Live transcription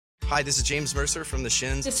Hi, this is James Mercer from The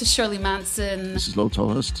Shins. This is Shirley Manson. This is Lo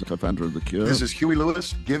Tallest, co-founder of The Cure. This is Huey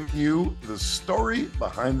Lewis giving you the story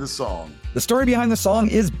behind the song. The Story Behind the Song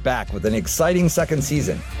is back with an exciting second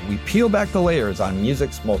season. We peel back the layers on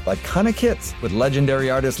music's most iconic hits with legendary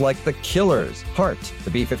artists like The Killers, Heart, the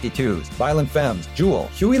B-52s, Violent Femmes, Jewel,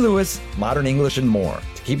 Huey Lewis, Modern English, and more.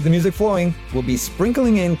 To keep the music flowing, we'll be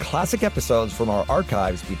sprinkling in classic episodes from our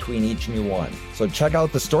archives between each new one. So check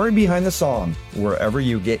out The Story Behind the Song wherever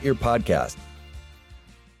you get your podcast.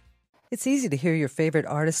 It's easy to hear your favorite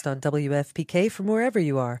artist on WFPK from wherever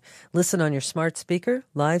you are. Listen on your smart speaker,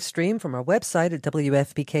 live stream from our website at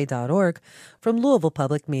WFPK.org, from Louisville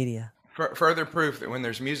Public Media. Further proof that when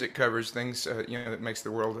there's music covers things, that makes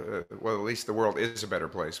the world, well, at least the world is a better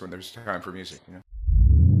place when there's time for music,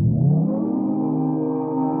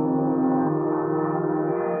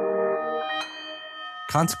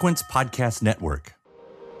 Consequence Podcast Network.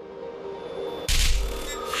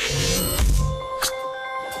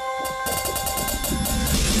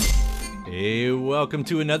 Hey, welcome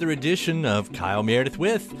to another edition of Kyle Meredith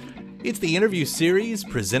With. It's the interview series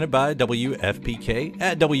presented by WFPK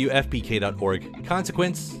at WFPK.org.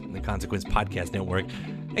 Consequence, the Consequence Podcast Network.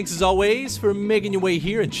 Thanks as always for making your way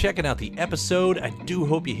here and checking out the episode. I do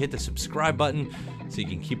hope you hit the subscribe button so you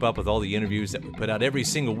can keep up with all the interviews that we put out every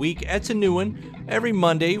single week. It's a new one every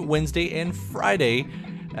Monday, Wednesday, and Friday.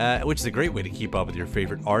 Which is a great way to keep up with your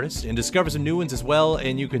favorite artists and discover some new ones as well.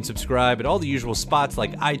 And you can subscribe at all the usual spots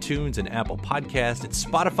like iTunes and Apple Podcasts, at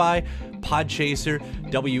Spotify, Podchaser,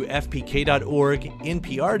 WFPK.org,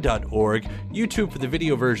 NPR.org, YouTube for the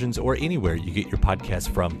video versions, or anywhere you get your podcasts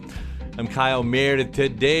from. I'm Kyle Meredith.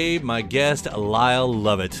 Today, my guest, Lyle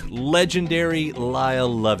Lovett. Legendary Lyle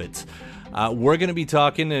Lovett. We're going to be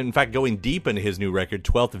talking, in fact, going deep into his new record,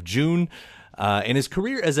 12th of June. And his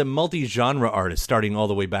career as a multi-genre artist starting all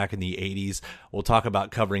the way back in the 80s. We'll talk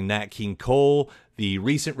about covering Nat King Cole, the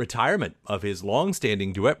recent retirement of his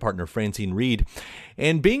long-standing duet partner Francine Reed,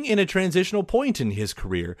 and being in a transitional point in his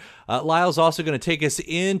career. Lyle's also going to take us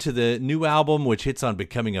into the new album, which hits on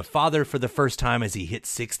becoming a father for the first time as he hit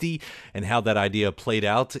 60, and how that idea played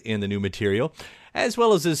out in the new material, as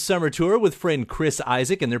well as his summer tour with friend Chris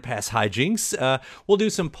Isaak and their past hijinks. We'll do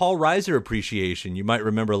some Paul Reiser appreciation. You might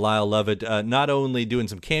remember Lyle Lovett not only doing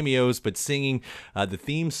some cameos, but singing the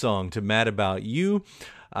theme song to Mad About You.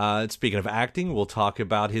 Speaking of acting, we'll talk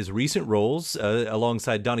about his recent roles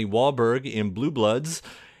alongside Donnie Wahlberg in Blue Bloods,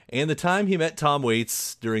 and the time he met Tom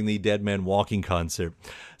Waits during the Dead Man Walking concert.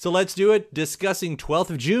 So let's do it. Discussing 12th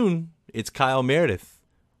of June, it's Kyle Meredith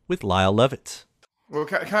with Lyle Lovett. Well,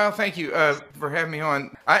 Kyle, thank you for having me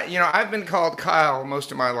on. I've been called Kyle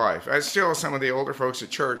most of my life. Some of the older folks at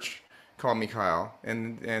church call me Kyle,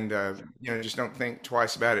 and just don't think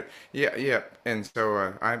twice about it. Yeah. And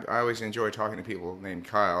so I always enjoy talking to people named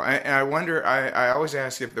Kyle. And I wonder, I always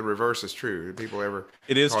ask if the reverse is true. Do people ever?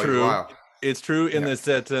 It is call true. you Lyle? It's true in this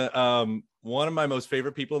that one of my most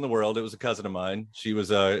favorite people in the world. It was a cousin of mine. She was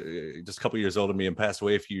just a couple years older than me and passed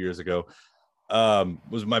away a few years ago.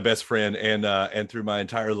 Was my best friend, and through my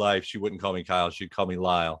entire life, she wouldn't call me Kyle. She'd call me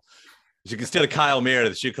Lyle. Instead of Kyle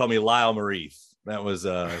Meredith, she'd call me Lyle Mareeth. That was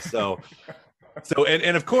so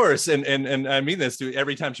and of course, and I mean this to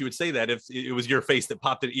every time she would say that, if it was your face that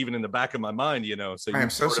popped it even in the back of my mind, So I'm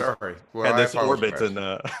so sorry. Well, had this orbit,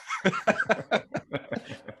 and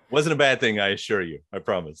wasn't a bad thing, I assure you. I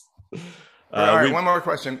promise. All right, one more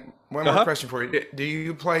question. One more question for you. Do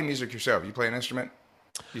you play music yourself? You play an instrument?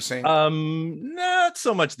 You sing? Not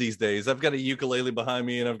so much these days. I've got a ukulele behind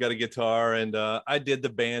me, and I've got a guitar, and I did the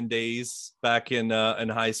band days back in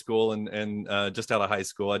high school, and just out of high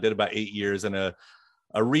school, I did about 8 years in a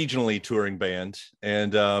regionally touring band,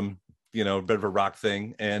 and a bit of a rock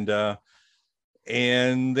thing, and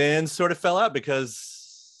then sort of fell out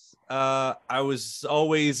because I was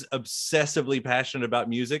always obsessively passionate about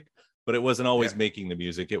music, but it wasn't always making the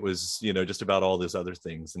music. It was just about all these other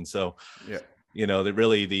things, and so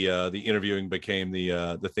the interviewing became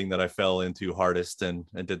the thing that I fell into hardest, and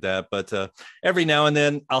did that. But every now and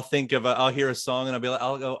then I'll think of I'll hear a song and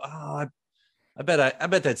I'll go, oh, I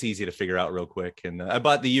bet that's easy to figure out real quick. And I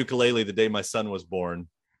bought the ukulele the day my son was born,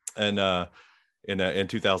 and in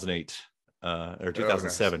 2008 or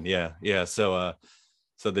 2007. Yeah.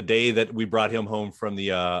 So the day that we brought him home from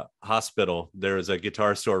the hospital, there was a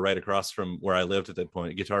guitar store right across from where I lived at that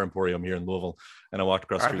point, a Guitar Emporium here in Louisville. And I walked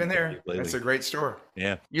across the street. I've been there. That's a great store.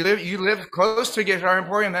 Yeah. You live close to Guitar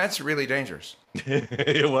Emporium? That's really dangerous.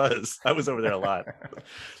 It was. I was over there a lot.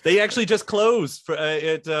 They actually just closed.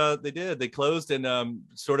 They did. They closed and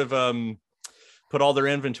put all their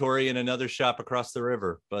inventory in another shop across the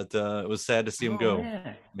river. But it was sad to see them go.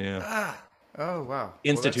 Yeah. Oh wow.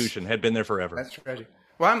 institution, had been there forever. That's tragic.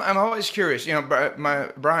 Well, I'm always curious. You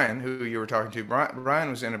know, Brian, who you were talking to, Brian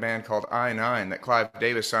was in a band called I-9 that Clive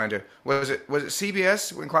Davis signed to. Was it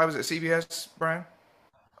CBS when Clive was at CBS, Brian?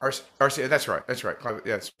 RCA. That's right. That's right. Clive,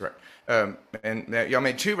 yeah, that's right. And y'all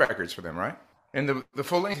made 2 records for them, right? And the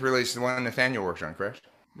full length release is the one Nathaniel worked on, correct?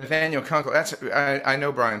 Nathaniel Kunkel. I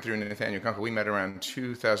know Brian through Nathaniel Kunkel. We met around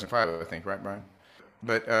 2005, I think, right, Brian?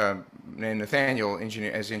 But and Nathaniel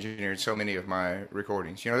has engineered so many of my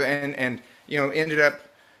recordings, you know, and you know ended up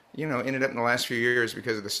in the last few years,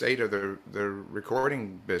 because of the state of the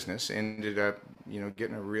recording business, ended up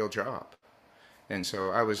getting a real job. And so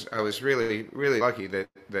I was really lucky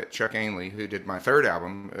that Chuck Ainley, who did my 3rd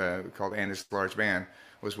album called And His Large Band,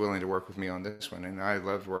 was willing to work with me on this one, and I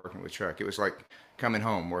loved working with Chuck. It was like coming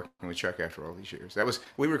home working with Chuck after all these years.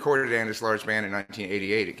 We recorded And His Large Band in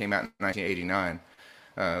 1988. It came out in 1989.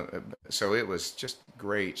 So it was just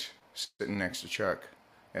great sitting next to Chuck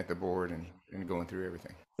at the board and going through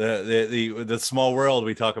everything. The small world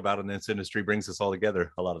we talk about in this industry brings us all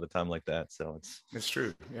together a lot of the time like that. So it's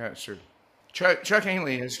true. Yeah, it's true. Chuck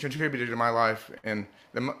Ainley has contributed to my life, and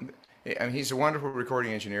he's a wonderful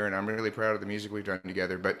recording engineer, and I'm really proud of the music we've done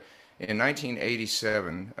together. But in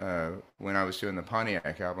 1987, when I was doing the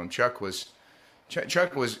Pontiac album, Chuck was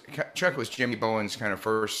Jimmy Bowen's kind of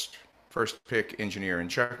first pick engineer, and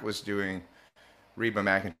Chuck was doing Reba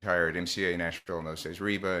McEntire at MCA Nashville in those days.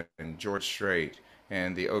 Reba and George Strait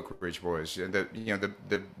and the Oak Ridge Boys,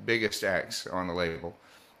 the biggest acts on the label.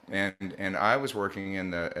 And I was working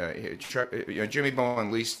in the Jimmy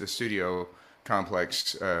Bowen leased the studio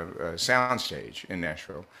complex soundstage in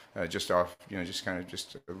Nashville, just off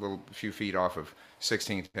just a few feet off of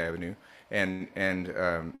 16th Avenue, and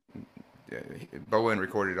Bowen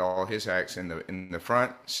recorded all his acts in the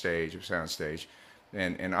front stage of soundstage,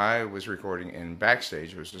 and I was recording in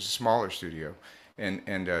backstage. It was just a smaller studio, and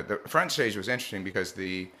the front stage was interesting because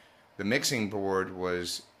the mixing board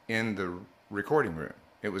was in the recording room.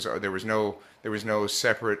 It was there was no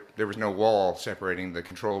wall separating the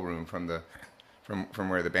control room from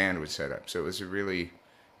where the band was set up. So it was a really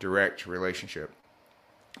direct relationship.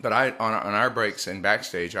 But on our breaks and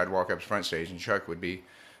backstage, I'd walk up to front stage, and Chuck would be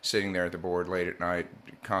sitting there at the board late at night,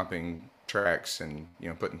 comping tracks and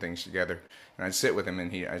putting things together. And I'd sit with him,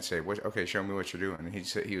 and I'd say, "Okay, show me what you're doing." And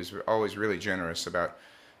he was always really generous about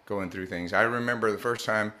going through things. I remember the first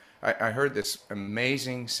time I heard this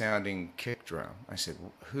amazing sounding kick drum. I said,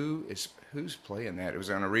 "Who's playing that?" It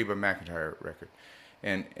was on a Reba McEntire record,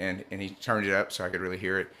 and he turned it up so I could really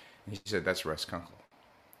hear it. And he said, "That's Russ Kunkel."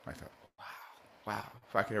 I thought, wow,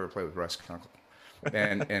 if I could ever play with Russ Kunkel.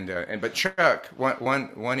 But Chuck,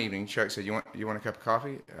 one evening, Chuck said, "You want a cup of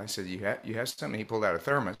coffee?" I said, "You have something?" He pulled out a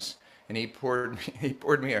thermos and he poured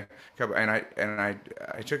me a cup, and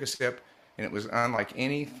I took a sip, and it was unlike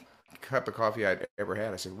any cup of coffee I'd ever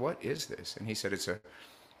had. I said, "What is this?" And he said it's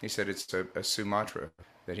a Sumatra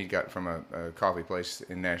that he got from a coffee place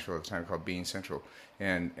in Nashville at the time called Bean Central.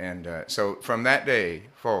 And so from that day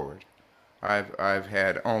forward, I've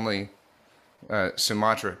had only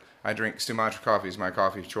Sumatra. I drink Sumatra coffee is my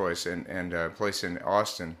coffee of choice, and a place in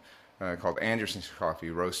Austin called Anderson's Coffee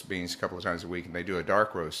roasts beans a couple of times a week, and they do a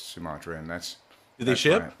dark roast Sumatra, and that's do they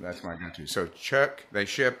ship? That's my go-to. So Chuck, they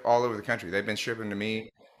ship all over the country. They've been shipping to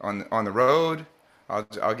me on the road. I'll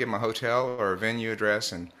give them a hotel or a venue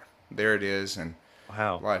address, and there it is. And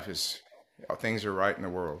wow, things are right in the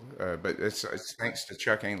world. But it's thanks to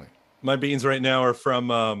Chuck Ainley. My beans right now are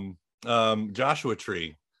from Joshua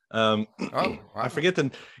Tree. Wow. I forget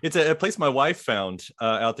it's a place my wife found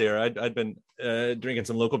out there. I'd been drinking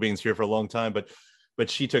some local beans here for a long time, but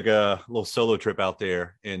she took a little solo trip out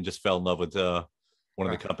there and just fell in love with one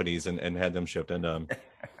of the companies and had them shipped. And I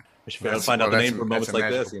should find out the name for moments like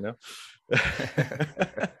this,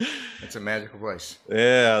 It's a magical place.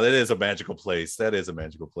 Yeah, that is a magical place.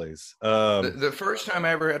 The first time I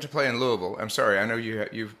ever had to play in Louisville, I'm sorry, I know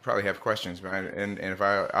you probably have questions, but and if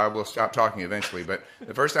I will stop talking eventually, but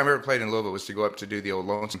the first time I ever played in Louisville was to go up to do the old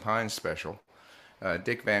Lonesome Pines special.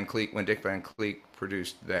 Dick Van Cleek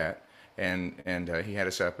produced that, and he had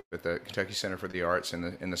us up at the Kentucky Center for the Arts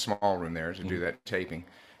in the small room there to do that taping.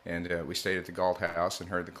 And we stayed at the Galt House and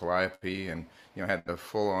heard the Calliope, and had the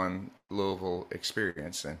full-on Louisville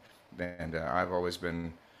experience. And I've always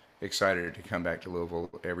been excited to come back to Louisville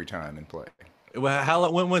every time and play.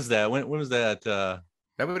 Well, when was that? When was that? That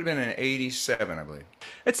would have been in '87, I believe.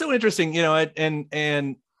 It's so interesting,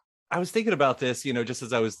 and I was thinking about this, just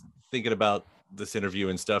as I was thinking about this interview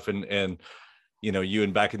and stuff, and you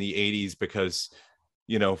and back in the '80s, because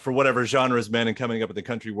for whatever genres men and coming up in the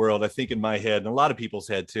country world, I think in my head and a lot of people's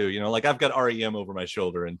head too, like I've got REM over my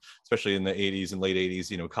shoulder, and especially in the 80s and late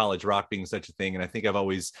 80s, college rock being such a thing. And I think I've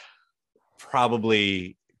always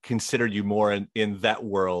probably considered you more in that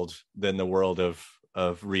world than the world of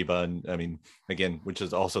Reba. And I mean, again, which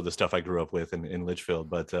is also the stuff I grew up with in Litchfield,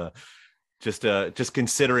 but just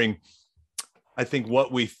considering, I think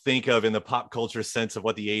what we think of in the pop culture sense of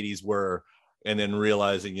what the 80s were, and then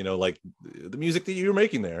realizing, like the music that you're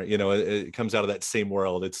making there, it comes out of that same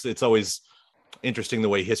world. It's always interesting the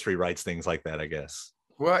way history writes things like that, I guess.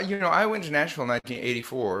 Well, I went to Nashville in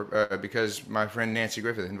 1984 because my friend Nancy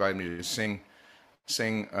Griffith invited me to sing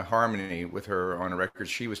a harmony with her on a record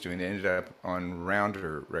she was doing. They ended up on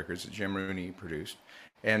Rounder Records that Jim Rooney produced,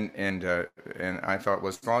 and I thought, well,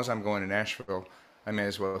 as long as I'm going to Nashville, I may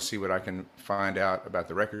as well see what I can find out about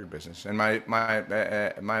the record business. And my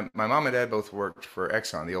mom and dad both worked for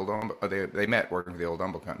Exxon, the old they met working for the old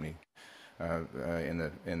Humble Company in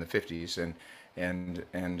the 50s, and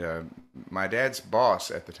my dad's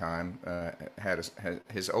boss at the time had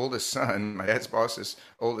his oldest son. My dad's boss's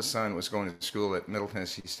oldest son was going to school at Middle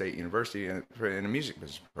Tennessee State University in a music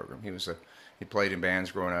business program. He played in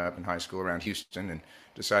bands growing up in high school around Houston, and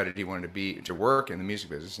decided he wanted to work in the music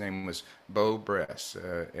business. His name was Bo Bress,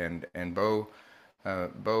 and Bo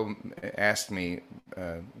asked me,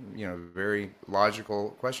 a very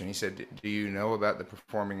logical question. He said, "Do you know about the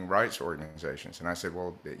performing rights organizations?" And I said,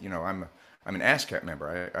 "Well, I'm an ASCAP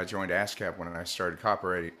member. I joined ASCAP when I started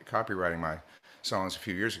copywriting my songs a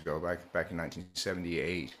few years ago, back in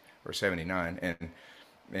 1978 or 79."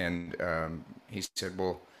 And he said,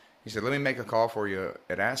 "Let me make a call for you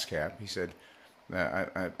at ASCAP." He said,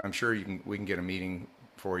 "I'm sure we can get a meeting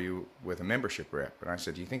for you with a membership rep." And I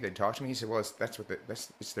said, "Do you think they'd talk to me?" He said, "Well,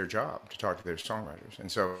 it's their job to talk to their songwriters."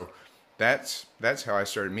 And so that's how I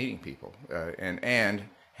started meeting people and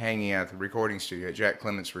hanging out at the recording studio, at Jack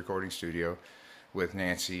Clement's recording studio, with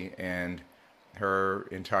Nancy and her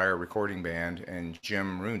entire recording band and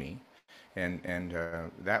Jim Rooney. And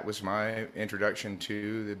that was my introduction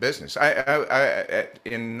to the business.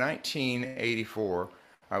 In 1984,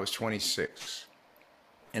 I was 26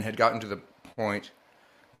 and had gotten to the point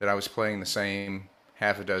that I was playing the same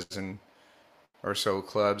half a dozen or so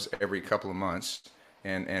clubs every couple of months,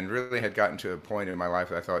 and really had gotten to a point in my life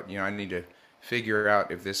that I thought, I need to figure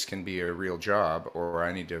out if this can be a real job, or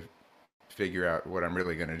I need to figure out what I'm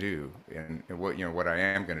really going to do and what I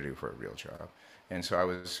am going to do for a real job. And so I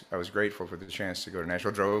was grateful for the chance to go to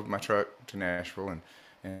Nashville. Drove my truck to Nashville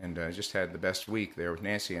and just had the best week there with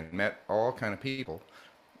Nancy, and met all kind of people,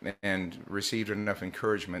 and received enough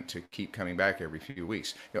encouragement to keep coming back every few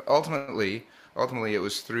weeks. Ultimately, it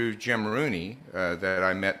was through Jim Rooney that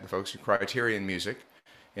I met the folks at Criterion Music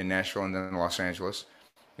in Nashville and then Los Angeles,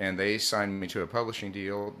 and they signed me to a publishing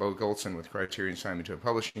deal. Bo Goldson with Criterion signed me to a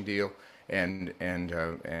publishing deal, and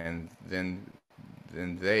then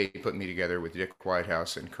they put me together with Dick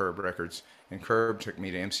Whitehouse and Curb Records, and Curb took me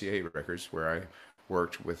to MCA Records, where I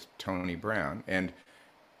worked with Tony Brown. And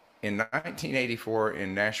in 1984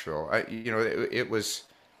 in Nashville, it was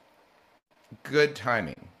good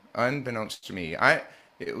timing, unbeknownst to me. At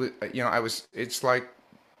the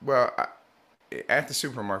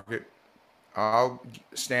supermarket, I'll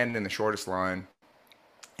stand in the shortest line,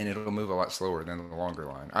 and it'll move a lot slower than the longer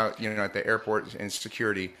line. At the airport in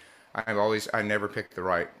security, I never pick the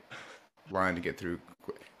right line to get through.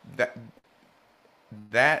 That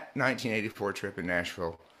 1984 trip in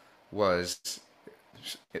Nashville was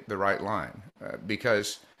the right line,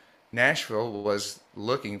 because Nashville was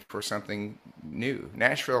looking for something new.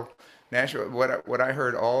 Nashville. What I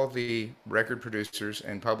heard all the record producers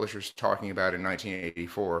and publishers talking about in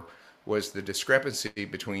 1984 was the discrepancy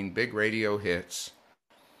between big radio hits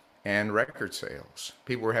and record sales.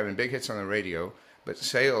 People were having big hits on the radio, but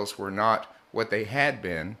sales were not what they had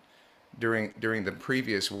been during the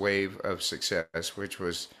previous wave of success, which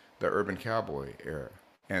was the Urban Cowboy era.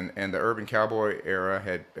 And the Urban Cowboy era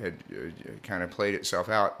had kind of played itself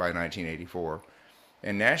out by 1984,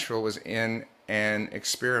 and Nashville was in an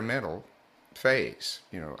experimental phase.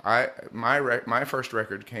 My first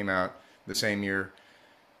record came out the same year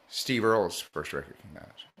Steve Earle's first record came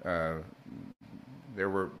out.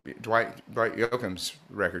 Dwight Yoakam's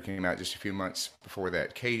record came out just a few months before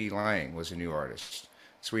that. Katie Lang was a new artist.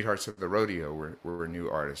 Sweethearts of the Rodeo were a new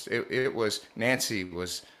artist. It was Nancy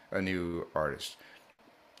was a new artist.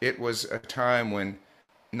 It was a time when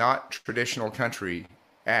not traditional country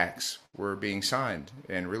acts were being signed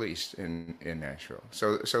and released in Nashville.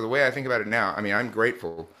 So the way I think about it now, I'm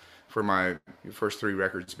grateful for my first 3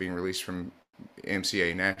 records being released from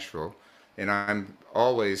MCA Nashville, and I'm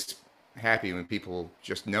always happy when people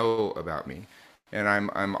just know about me, and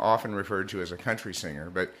I'm often referred to as a country singer.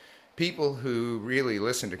 But people who really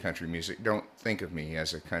listen to country music don't think of me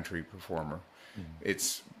as a country performer.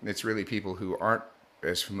 It's really people who aren't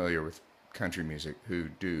as familiar with country music who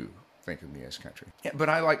do think of me as country. Yeah, but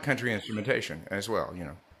I like country instrumentation as well.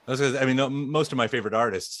 I mean, most of my favorite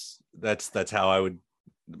artists, that's how I would.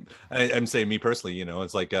 I'm saying me personally,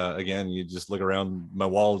 it's like, again, you just look around my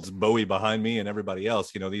wall, it's Bowie behind me and everybody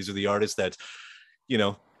else, these are the artists that,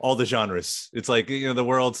 all the genres. It's like, the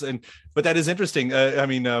world's, but that is interesting. I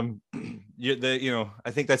mean, I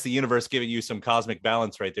think that's the universe giving you some cosmic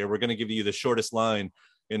balance right there. We're going to give you the shortest line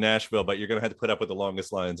in Nashville, but you're going to have to put up with the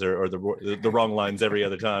longest lines or the wrong lines every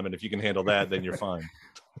other time. And if you can handle that, then you're fine.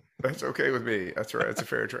 That's okay with me. That's right. It's a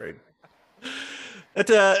fair trade.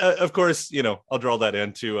 Of course, I'll draw that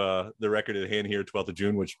into the record at hand here, 12th of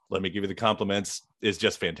June, which, let me give you the compliments, is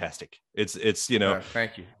just fantastic. It's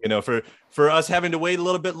thank you. For us having to wait a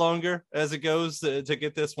little bit longer as it goes to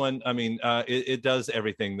get this one. I mean, it does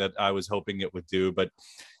everything that I was hoping it would do. But,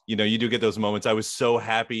 you do get those moments. I was so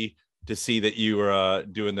happy to see that you were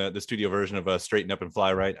doing the studio version of Straighten Up and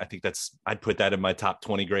Fly Right. I think I'd put that in my top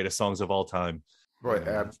 20 greatest songs of all time. Right,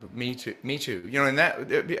 me too. And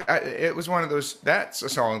it was one of those. That's a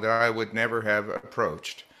song that I would never have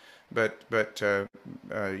approached, but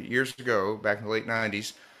years ago, back in the late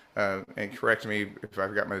 '90s, and correct me if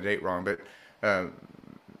I've got my date wrong, but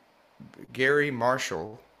Gary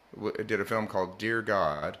Marshall did a film called Dear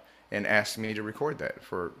God and asked me to record that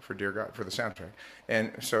for Dear God, for the soundtrack,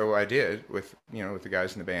 and so I did with the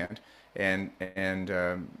guys in the band,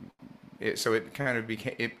 so it kind of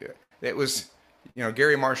became it was.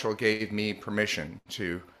 Gary Marshall gave me permission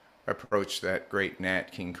to approach that great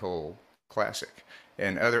Nat King Cole classic,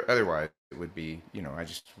 and otherwise it would be, I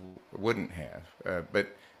just wouldn't have.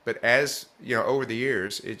 But as over the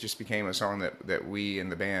years, it just became a song that we in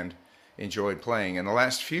the band enjoyed playing. In the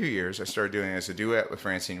last few years, I started doing it as a duet with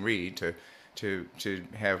Francine Reed to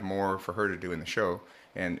have more for her to do in the show,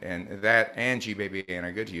 and that and G Baby Ain't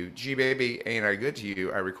I Good to You. G Baby Ain't I Good to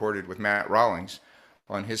You I recorded with Matt Rawlings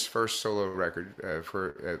on his first solo record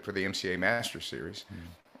for the MCA Master Series,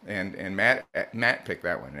 and Matt picked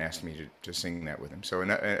that one and asked me to sing that with him. So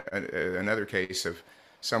another case of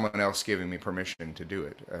someone else giving me permission to do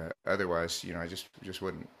it. Otherwise, I just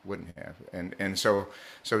wouldn't have. And so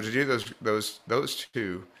to do those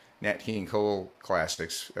two Nat King Cole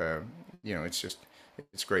classics,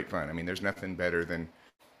 it's great fun. I mean, there's nothing better than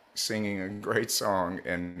singing a great song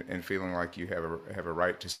and feeling like you have a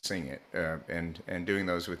right to sing it, and doing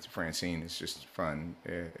those with Francine is just fun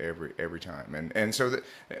every time. And so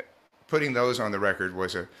putting those on the record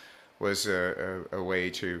was a way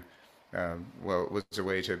to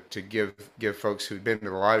give folks who'd been to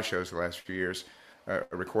the live shows the last few years a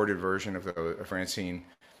recorded version of Francine's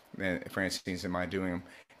and my doing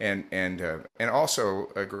them, and also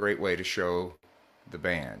a great way to show the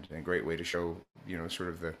band, and a great way to show sort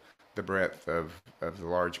of the breadth of the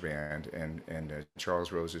large band and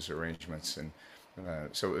Charles Rose's arrangements, and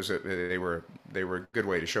so it was they were a good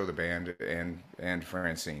way to show the band and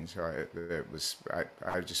Francine. So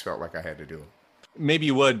I just felt like I had to do it. Maybe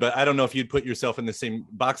you would, but I don't know if you'd put yourself in the same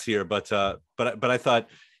box here. But I thought,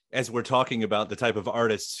 as we're talking about the type of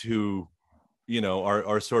artists who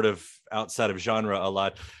are sort of outside of genre a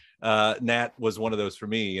lot, Nat was one of those for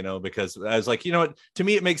me, because I was like, what, to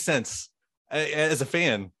me, it makes sense as a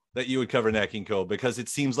fan that you would cover Nat King Cole, because it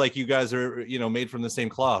seems like you guys are, made from the same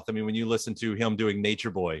cloth. I mean, when you listen to him doing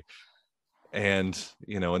Nature Boy and,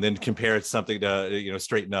 and then compare it to something to,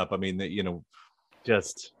 Straighten Up. I mean,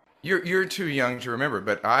 just. You're too young to remember,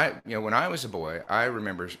 but when I was a boy, I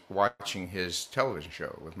remember watching his television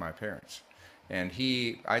show with my parents, and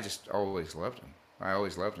I just always loved him. I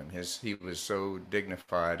always loved him. He was so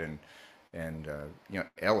dignified and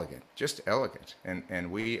elegant, just elegant.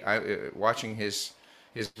 And watching his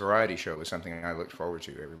variety show was something I looked forward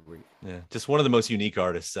to every week. Yeah, just one of the most unique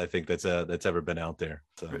artists I think that's ever been out there.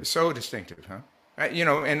 So distinctive, huh?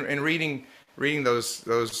 And reading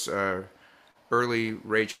those early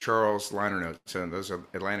Ray Charles liner notes and those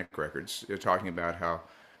Atlantic records, talking about how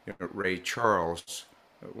Ray Charles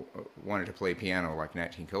wanted to play piano like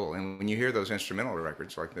Nat King Cole, and when you hear those instrumental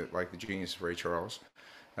records, like the genius of Ray Charles,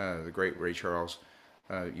 the great Ray Charles,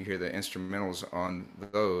 you hear the instrumentals on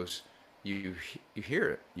those, you hear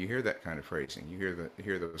it. You hear that kind of phrasing. You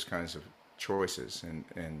hear those kinds of choices,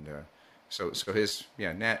 and so his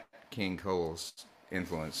Nat King Cole's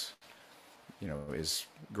influence, is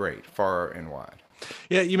great, far and wide.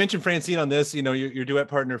 Yeah, you mentioned Francine on this. Your duet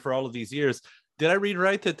partner for all of these years. Did I read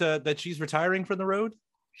right that she's retiring from the road?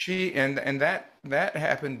 And that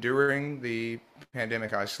happened during the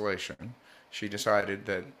pandemic isolation. She decided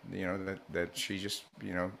that that she just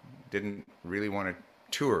didn't really want to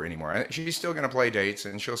tour anymore. She's still going to play dates,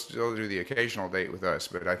 and she'll still do the occasional date with us.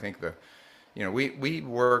 But I think we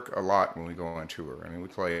work a lot when we go on tour. I mean, we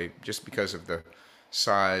play just because of the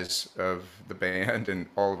size of the band and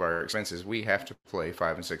all of our expenses. We have to play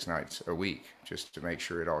 5 and 6 nights a week just to make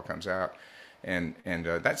sure it all comes out. And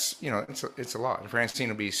that's it's a lot. Francine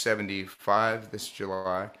will be 75 this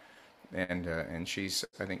July, and I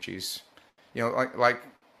think she's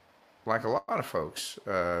like a lot of folks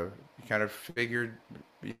kind of figured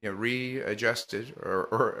readjusted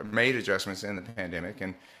or made adjustments in the pandemic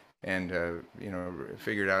and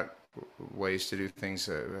figured out ways to do things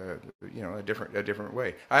a different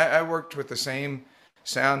way. I worked with the same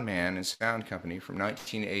sound man and sound company from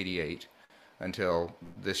 1988 until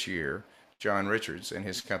this year. John Richards and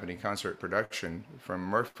his company Concert Production from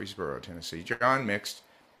Murfreesboro, Tennessee. John mixed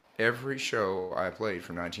every show I played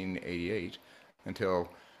from 1988 until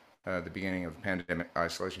the beginning of the pandemic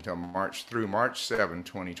isolation, until March 7,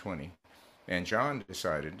 2020. And John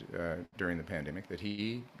decided during the pandemic that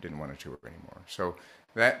he didn't want to tour anymore. So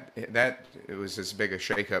that it was as big a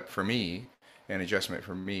shakeup for me, an adjustment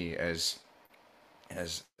for me as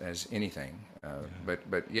anything.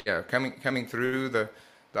 But yeah, coming through the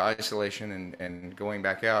isolation and going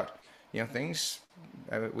back out, things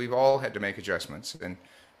we've all had to make adjustments,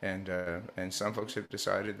 and some folks have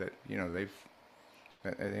decided that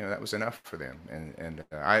that was enough for them, and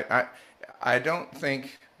I don't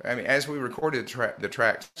think, I mean, as we recorded the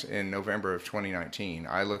tracks in November of 2019,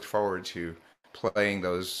 I looked forward to playing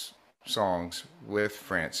those songs with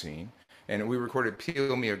Francine, and we recorded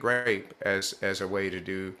 "Peel Me a Grape" as a way to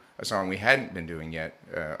do a song we hadn't been doing yet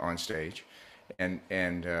on stage.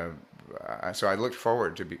 So I looked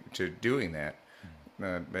forward to doing that,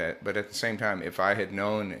 but at the same time, if I had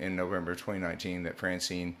known in November 2019 that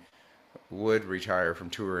Francine would retire from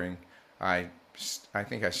touring, I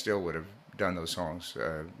think I still would have done those songs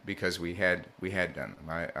because we had done them.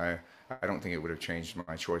 I don't think it would have changed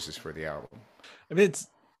my choices for the album. I mean, it's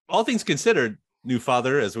all things considered, new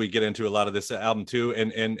father, as we get into a lot of this album too,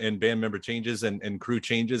 and band member changes and crew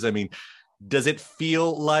changes. I mean, does it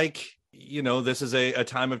feel like this is a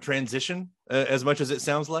time of transition as much as it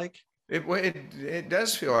sounds like? It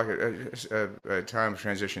does feel like a time of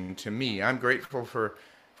transition to me. I'm grateful for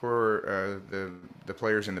the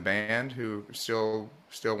players in the band who still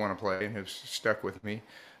want to play and have stuck with me,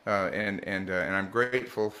 and I'm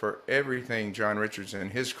grateful for everything John Richards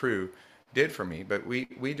and his crew did for me. But we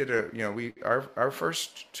did our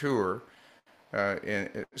first tour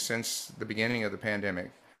since the beginning of the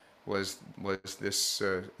pandemic was this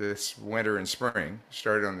winter and spring.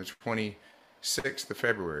 Started on the 26th of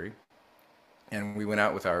February, and we went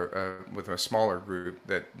out with with a smaller group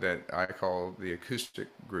that I call the acoustic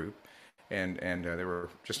group, and there were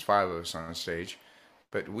just 5 of us on stage.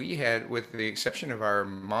 But we had, with the exception of our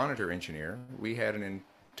monitor engineer, we had an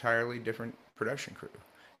entirely different production crew,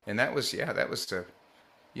 and it was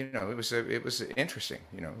interesting.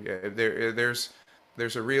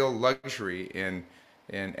 There's a real luxury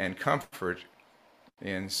and comfort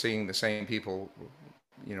in seeing the same people,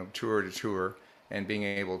 tour to tour, and being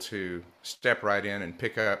able to step right in and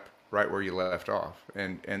pick up right where you left off.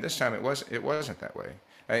 And this time it wasn't that way.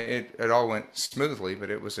 It all went smoothly, but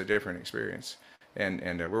it was a different experience. And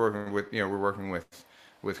we're working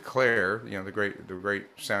with Claire, the great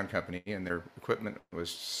sound company, and their equipment was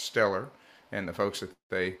stellar, and the folks that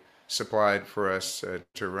they supplied for us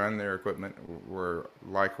to run their equipment were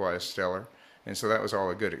likewise stellar. And so that was all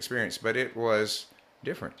a good experience, but it was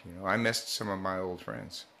different. I missed some of my old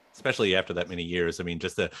friends, especially after that many years. I mean,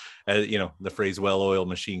 just the phrase "well-oiled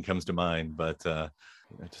machine" comes to mind, but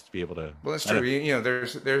just to be able to. Well, that's true.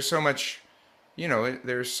 There's so much.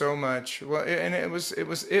 There's so much. Well, and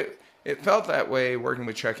it felt that way working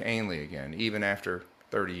with Chuck Ainley again, even after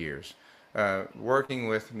 30 years. Working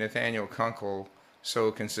with Nathaniel Kunkel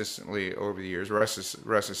so consistently over the years,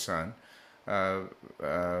 Russ's son.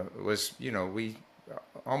 Was we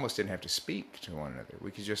almost didn't have to speak to one another.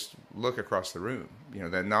 We could just look across the room. The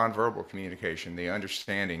nonverbal communication, the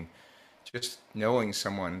understanding, just knowing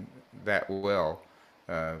someone that well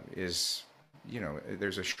is,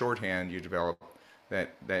 there's a shorthand you develop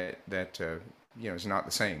that is not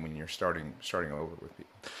the same when you're starting over with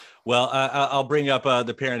people. Well, I'll bring up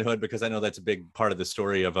the parenthood because I know that's a big part of the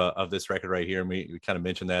story of this record right here. And we kind of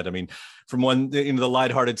mentioned that. I mean, from the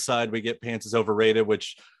lighthearted side, we get Pants is Overrated,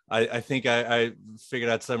 which I think I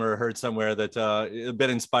figured out somewhere, heard somewhere that a bit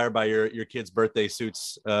inspired by your kids' birthday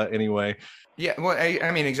suits anyway. Yeah, well,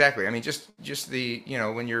 I mean, exactly. I mean, just the,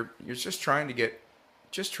 when you're just trying to get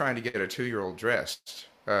a 2-year-old dressed,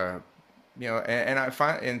 and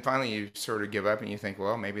finally you sort of give up and you think,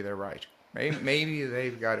 well, maybe they're right. Maybe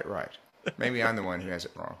they've got it right. Maybe I'm the one who has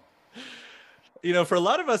it wrong. For a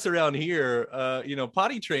lot of us around here,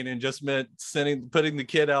 potty training just meant putting the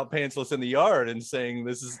kid out pantsless in the yard and saying,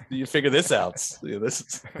 you figure this out. This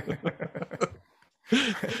is.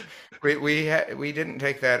 we didn't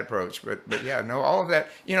take that approach, but yeah, no, all of that,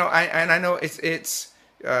 I know it's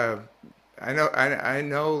I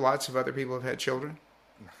know lots of other people have had children.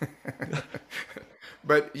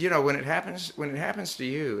 But when it happens to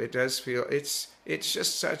you, it does feel it's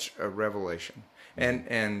just such a revelation,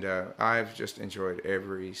 and I've just enjoyed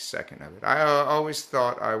every second of it. I always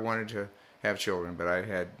thought I wanted to have children, but I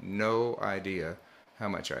had no idea how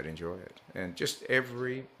much I'd enjoy it, and just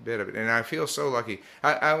every bit of it. And I feel so lucky.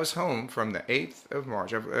 I was home from the 8th of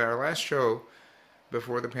March. Our last show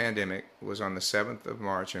before the pandemic was on the 7th of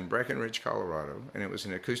March in Breckenridge, Colorado, and it was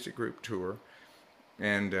an acoustic group tour.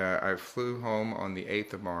 And I flew home on the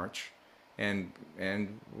 8th of March and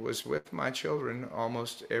was with my children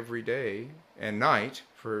almost every day and night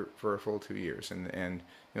for a full 2 years. And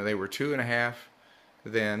they were 2.5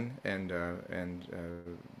 then, and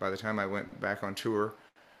by the time I went back on tour,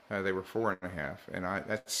 they were 4.5. And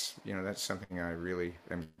that's something I really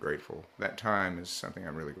am grateful. That time is something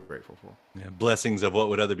I'm really grateful for. Yeah, blessings of what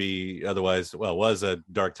would was a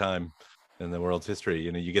dark time in the world's history.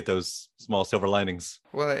 You get those small silver linings.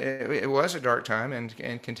 Well, it was a dark time and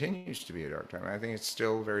continues to be a dark time. I think it's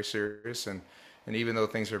still very serious, and even though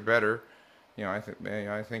things are better,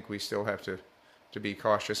 I think we still have to be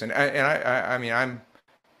cautious. And I mean,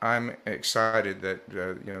 I'm excited that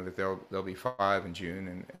that they'll be 5 in June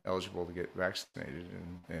and eligible to get vaccinated,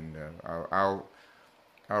 and I'll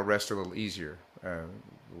rest a little easier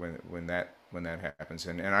when that happens.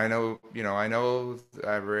 And I know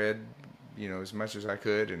I've read as much as I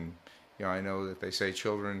could, and I know that they say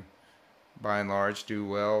children by and large do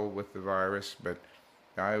well with the virus, but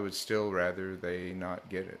I would still rather they not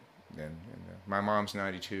get it. And my mom's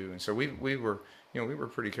 92, and so we were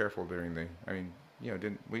pretty careful during the. I mean,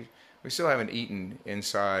 we still haven't eaten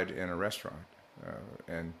inside in a restaurant,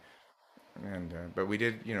 but we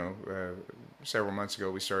did. Several months ago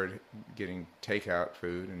we started getting takeout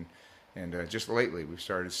food, and just lately we've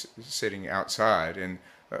started sitting outside, and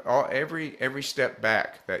every step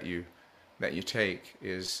back that you take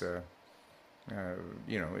is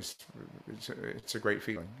it's a great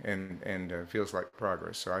feeling, and feels like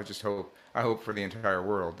progress. So I hope for the entire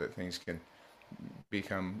world that things can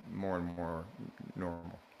become more and more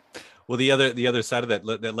normal. Well, the other side of that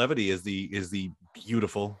levity is the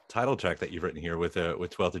beautiful title track that you've written here with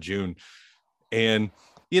 12th of June, and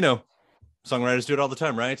songwriters do it all the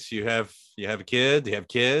time, right? You have a kid, you have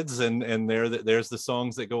kids, and there's the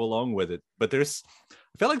songs that go along with it. But I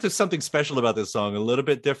feel like there's something special about this song, a little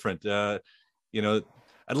bit different. I'd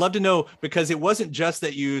love to know, because it wasn't just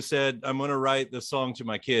that you said, I'm going to write the song to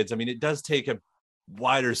my kids. I mean, it does take a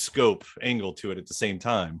wider scope angle to it at the same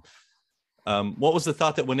time. What was the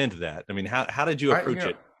thought that went into that? I mean, how did you approach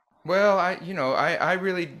it? Well, I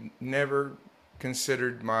really never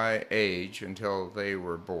considered my age until they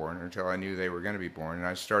were born, or until I knew they were going to be born. And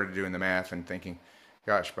I started doing the math and thinking,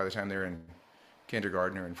 gosh, by the time they're in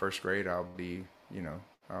kindergarten or in first grade, I'll be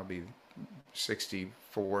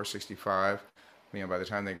 64, 65. By the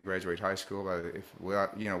time they graduate high school,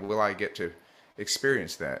 will I get to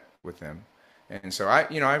experience that with them? And so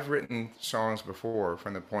I've written songs before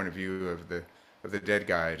from the point of view of the dead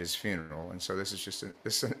guy at his funeral, and so this is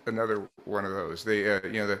another one of those.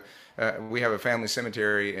 We have a family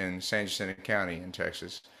cemetery in San Jacinto County in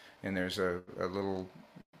Texas, and there's a little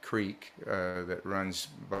creek that runs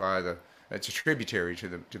by it's a tributary to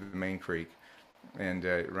the main creek, and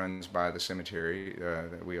it runs by the cemetery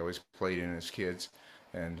that we always played in as kids,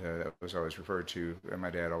 and that was always referred to. My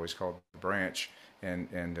dad always called the branch,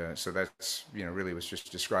 and so that's really was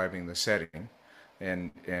just describing the setting,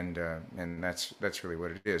 and that's really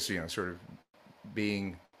what it is. Sort of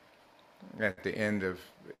being at the end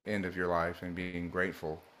of your life and being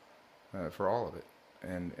grateful for all of it,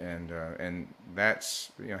 and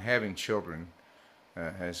that's having children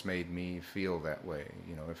has made me feel that way.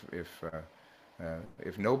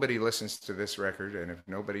 If nobody listens to this record, and if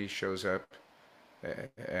nobody shows up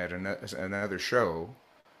at another show,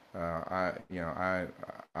 I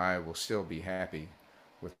will still be happy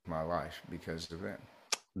with my life because of that.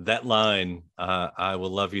 That line, I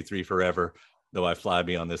will love you three forever, though I fly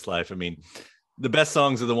beyond this life. I mean, the best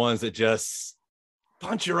songs are the ones that just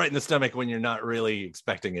punch you right in the stomach when you're not really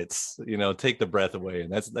expecting it. Take the breath away,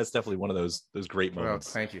 and that's definitely one of those great moments.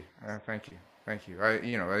 Well, thank you, thank you.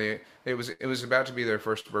 It was about to be their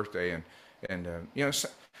first birthday, and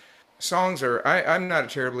songs are. I'm not a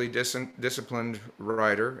terribly disciplined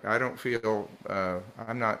writer. I don't feel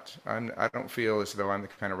I don't feel as though I'm the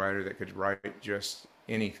kind of writer that could write just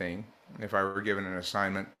anything. If I were given an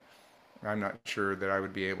assignment, I'm not sure that I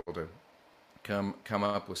would be able to come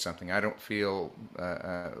up with something. I don't feel.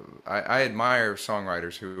 I admire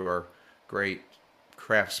songwriters who are great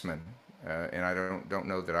craftsmen, and I don't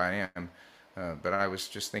know that I am. But I was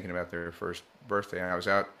just thinking about their first birthday, and I was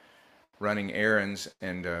out running errands,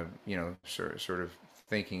 and sort of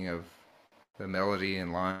thinking of the melody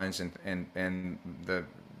and lines, and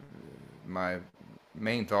my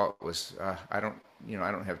main thought was I don't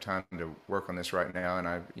have time to work on this right now, and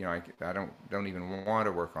I don't even want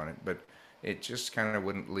to work on it, but it just kind of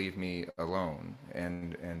wouldn't leave me alone,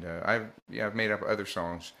 and I've made up other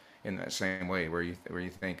songs in that same way where you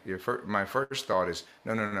think my first thought is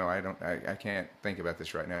no, I can't think about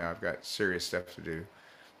this right now, I've got serious stuff to do,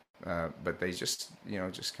 but they just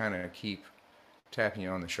kind of keep tapping you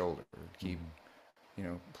on the shoulder, keep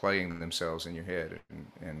playing themselves in your head,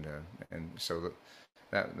 and so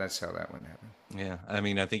that's how that one happened. Yeah, I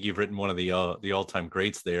mean, I think you've written one of the all-time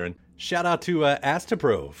greats there. And shout out to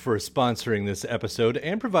Astapro for sponsoring this episode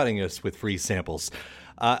and providing us with free samples.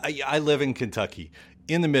 I live in Kentucky,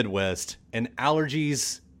 in the Midwest, and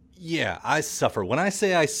allergies, yeah, I suffer. When I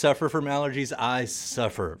say I suffer from allergies, I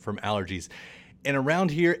suffer from allergies. And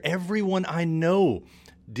around here, everyone I know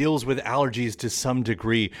deals with allergies to some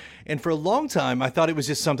degree. And for a long time, I thought it was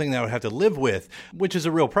just something that I would have to live with, which is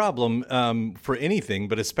a real problem for anything,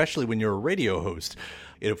 but especially when you're a radio host.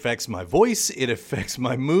 It affects my voice, it affects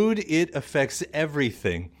my mood, it affects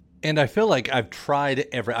everything. And I feel like I've tried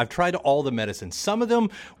all the medicines. Some of them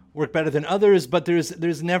work better than others, but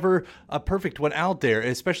there's never a perfect one out there,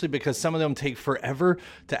 especially because some of them take forever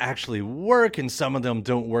to actually work and some of them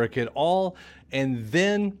don't work at all. And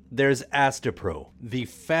then there's Astapro, the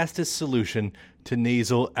fastest solution to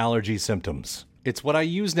nasal allergy symptoms. It's what I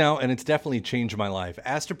use now, and it's definitely changed my life.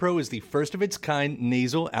 Astapro is the first of its kind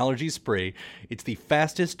nasal allergy spray. It's the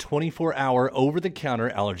fastest 24-hour over-the-counter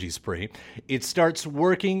allergy spray. It starts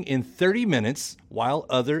working in 30 minutes, while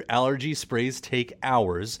other allergy sprays take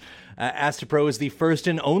hours. Astapro is the first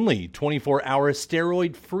and only 24-hour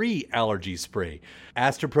steroid-free allergy spray.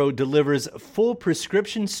 Astapro delivers full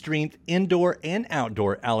prescription strength indoor and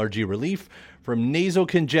outdoor allergy relief from nasal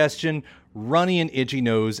congestion, runny and itchy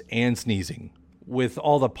nose, and sneezing. With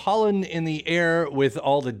all the pollen in the air, with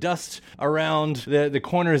all the dust around the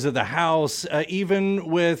corners of the house, even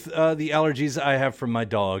with the allergies I have from my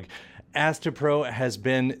dog, Astapro has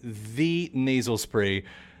been the nasal spray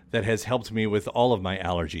that has helped me with all of my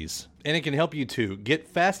allergies. And it can help you too. Get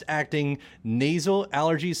fast-acting nasal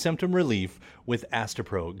allergy symptom relief with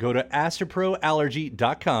Astapro. Go to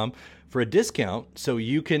astaproallergy.com for a discount so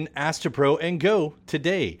you can Astapro and go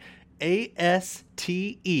today. ASTEPRO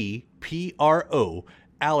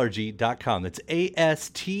allergy.com. That's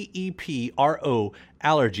ASTEPRO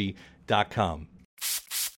allergy.com.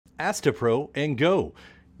 Astapro and go.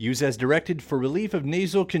 Use as directed for relief of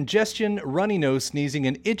nasal congestion, runny nose, sneezing,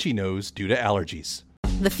 and itchy nose due to allergies.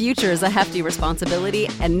 The future is a hefty responsibility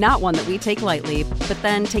and not one that we take lightly. But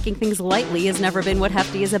then taking things lightly has never been what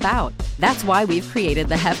Hefty is about. That's why we've created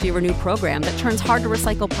the Hefty Renew program that turns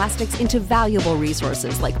hard-to-recycle plastics into valuable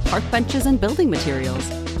resources like park benches and building materials.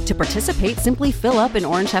 To participate, simply fill up an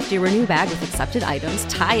orange Hefty Renew bag with accepted items,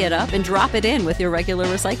 tie it up, and drop it in with your regular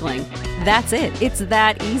recycling. That's it. It's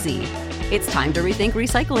that easy. It's time to rethink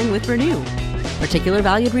recycling with Renew. Particular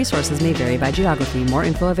valued resources may vary by geography. More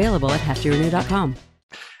info available at heftyrenew.com.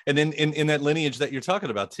 And then in that lineage that you're talking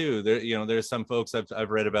about too, there's some folks I've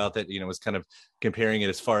read about that, was kind of comparing it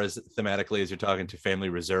as far as thematically as you're talking to Family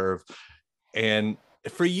Reserve. And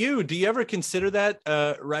for you, do you ever consider that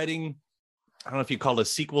writing, I don't know if you call it a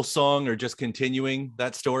sequel song or just continuing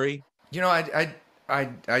that story? I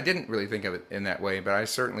didn't really think of it in that way, but I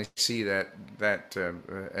certainly see that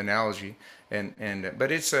analogy.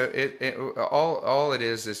 But it's all it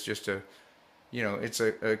is just a, it's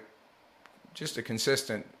just a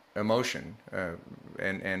consistent emotion, it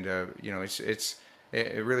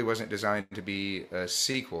really wasn't designed to be a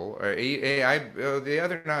sequel. The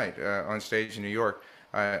other night on stage in New York,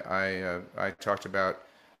 I talked about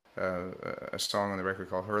a song on the record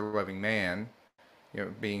called "Her Loving Man,"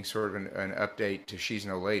 being sort of an update to She's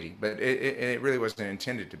No Lady, but it really wasn't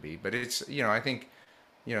intended to be. But it's, I think,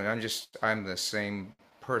 I'm the same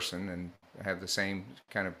person and have the same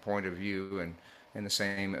kind of point of view and the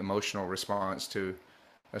same emotional response to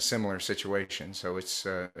a similar situation. So it's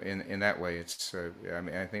in that way, it's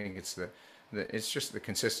I think it's it's just the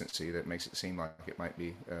consistency that makes it seem like it might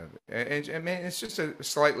be. It's just a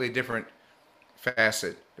slightly different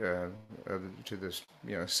facet to this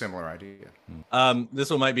similar idea. This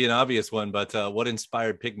one might be an obvious one, but what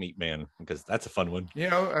inspired Pigmeat Man? Because that's a fun one.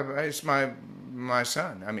 It's my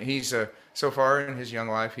son. I mean, he's so far in his young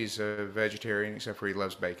life, he's a vegetarian, except for he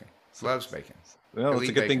loves bacon. Loves bacon. Well, it's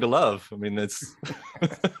a good thing to love. I mean, that's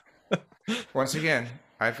once again,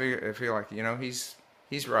 I feel like he's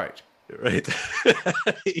right. Right.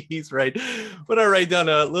 He's right. But I write down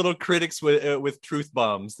little critics with truth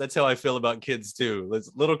bombs. That's how I feel about kids too.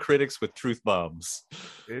 Little critics with truth bombs.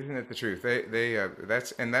 Isn't it the truth?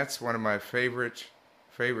 That's one of my favorite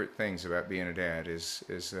things about being a dad is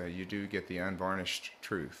you do get the unvarnished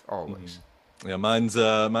truth always. Mm-hmm. Yeah, mine's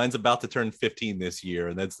about to turn 15 this year,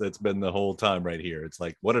 and that's been the whole time right here. It's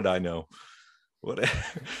like, what did I know? But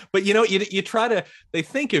you try to, they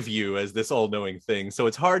think of you as this all-knowing thing, so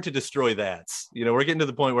it's hard to destroy that. We're getting to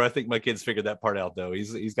the point where I think my kid's figured that part out, though.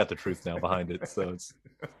 He's got the truth now behind it, so it's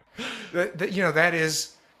you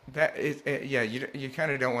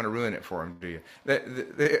kind of don't want to ruin it for him, do you?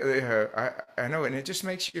 I know, and it just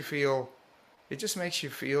makes you feel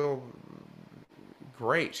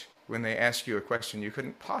great when they ask you a question you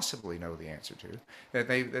couldn't possibly know the answer to, that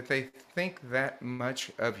they think that much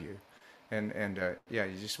of you. And you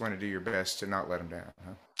just want to do your best to not let them down.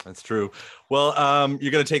 Huh? That's true. Well, you're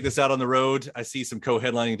going to take this out on the road. I see some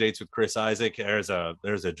co-headlining dates with Chris Isaak. There's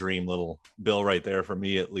a dream little bill right there for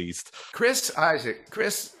me, at least. Chris Isaak.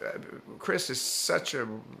 Chris is such a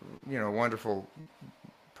wonderful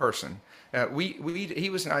person. He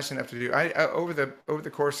was nice enough to do. Over the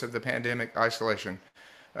course of the pandemic isolation,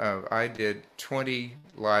 I did 20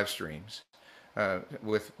 live streams.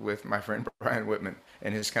 With my friend Brian Whitman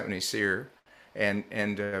and his company Sear, and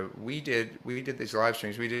we did these live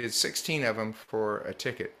streams. We did 16 of them for a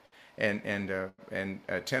ticket, and a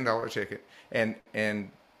 $10 ticket, and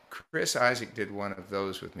Chris Isaak did one of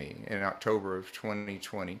those with me in October of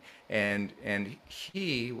 2020, and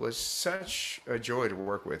he was such a joy to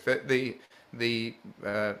work with. The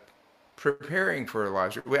preparing for a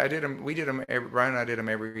live stream, Brian and I did them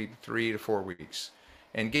every 3 to 4 weeks.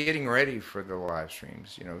 And getting ready for the live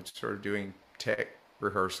streams, sort of doing tech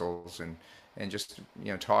rehearsals and just,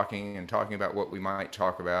 talking about what we might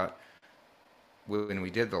talk about when we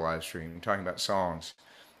did the live stream, talking about songs.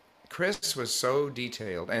 Chris was so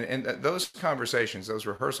detailed, and those conversations, those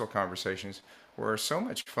rehearsal conversations, were so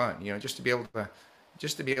much fun. Just to be able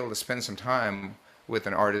to spend some time with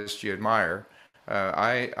an artist you admire.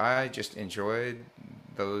 I just enjoyed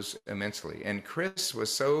those immensely. And Chris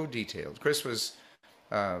was so detailed. Chris was.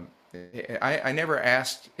 I never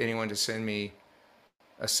asked anyone to send me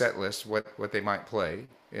a set list, what they might play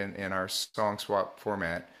in our song swap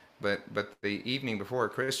format, but the evening before,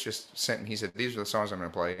 Chris just sent me, he said, these are the songs I'm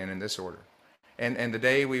going to play, and in this order. And the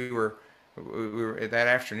day we were that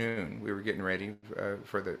afternoon, we were getting ready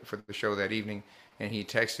for the show that evening, and he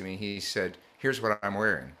texted me, he said, here's what I'm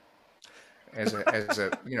wearing. As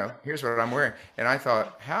a here's what I'm wearing, and I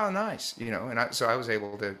thought, how nice, so I was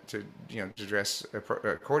able to dress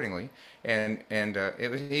accordingly, and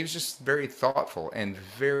he was just very thoughtful and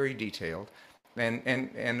very detailed,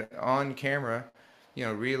 and on camera,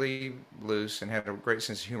 really loose and had a great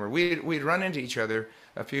sense of humor. We'd run into each other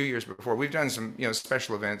a few years before. We've done some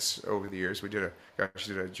special events over the years. We did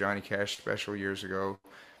a Johnny Cash special years ago,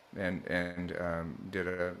 and did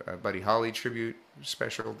a Buddy Holly tribute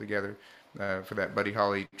special together. For that Buddy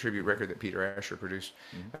Holly tribute record that Peter Asher produced.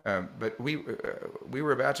 Mm-hmm. But we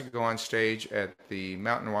were about to go on stage at the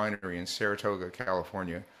Mountain Winery in Saratoga,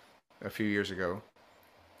 California, a few years ago.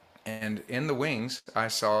 And in the wings, I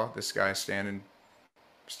saw this guy standing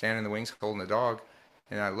in the wings holding a dog.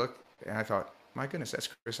 And I looked and I thought, my goodness, that's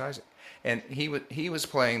Chris Isaak. And he was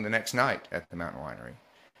playing the next night at the Mountain Winery.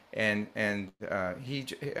 And he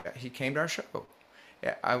came to our show.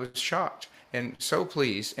 I was shocked and so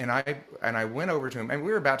pleased, and I went over to him, and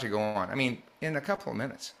we were about to go on. I mean, in a couple of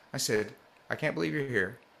minutes, I said, I can't believe you're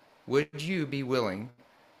here. Would you be willing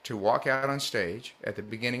to walk out on stage at the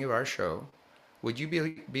beginning of our show? Would you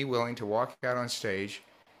be willing to walk out on stage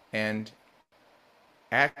and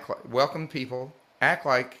welcome people, act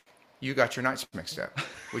like you got your nights mixed up?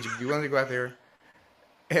 Would you be willing to go out there?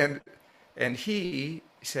 And he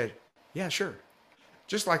said, yeah, sure.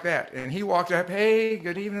 just like that. And he walked up, "Hey,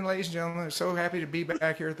 good evening, ladies and gentlemen. So happy to be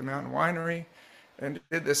back here at the Mountain Winery," and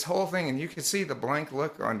did this whole thing. And you could see the blank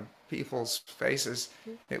look on people's faces.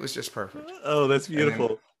 It was just perfect. Oh, that's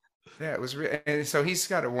beautiful. Yeah, it was. And so he's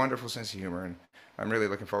got a wonderful sense of humor, and I'm really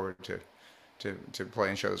looking forward to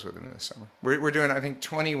playing shows with him this summer. We're doing, I think,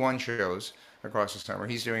 21 shows across the summer.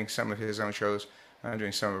 He's doing some of his own shows. We're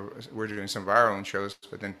doing some of our own shows,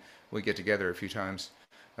 but then we get together a few times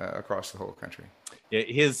across the whole country. Yeah,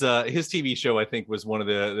 his TV show, I think, was one of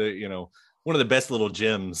the one of the best little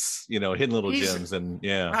gems, hidden little gems. And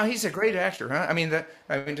yeah, oh, he's a great actor, huh? I mean,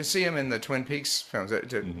 to see him in the Twin Peaks films,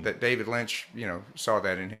 that David Lynch, saw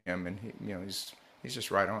that in him, and he's just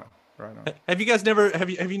right on. Right on. Have you guys never have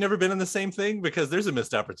you never been in the same thing? Because there's a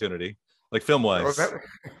missed opportunity, like film wise.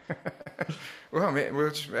 Well, I mean, we'll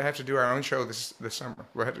just have to do our own show this summer.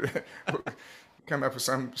 We'll have to come up with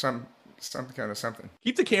some kind of something.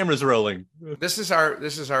 Keep the cameras rolling. This is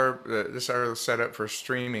our setup for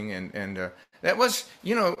streaming, and that was,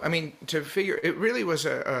 I mean, to figure, it really was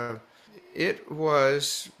it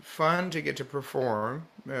was fun to get to perform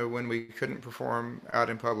when we couldn't perform out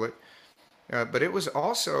in public, but it was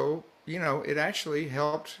also, it actually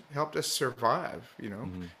helped us survive,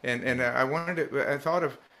 Mm-hmm. and I thought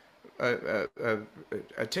of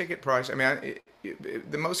a ticket price. I mean,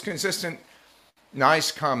 the most consistent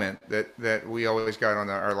nice comment that we always got on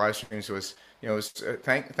our live streams was,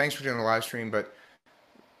 thanks for doing the live stream, but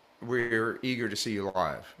we're eager to see you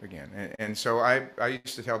live again. And so I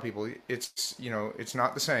used to tell people, it's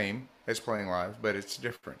not the same as playing live, but it's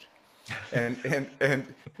different.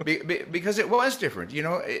 Because it was different,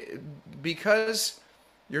 because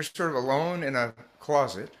you're sort of alone in a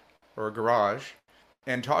closet or a garage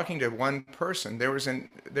and talking to one person. There was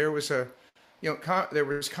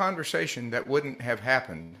conversation that wouldn't have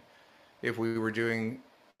happened if we were doing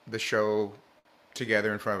the show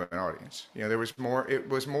together in front of an audience. It was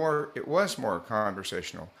more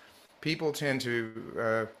conversational. People tend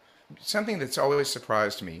to, something that's always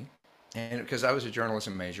surprised me, and because I was a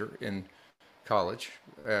journalism major in college,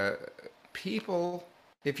 people,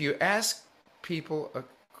 if you ask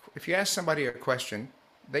somebody a question,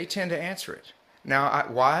 they tend to answer it. Now,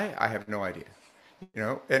 why? I have no idea.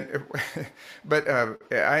 But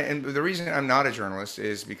the reason I'm not a journalist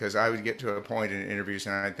is because I would get to a point in interviews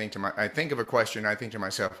and I think of a question, I think to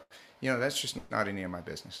myself, that's just not any of my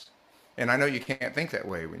business. And I know you can't think that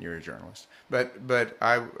way when you're a journalist, but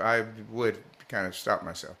I would kind of stop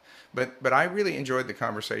myself. But I really enjoyed the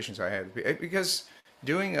conversations I had, because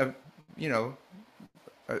doing a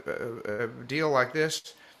deal like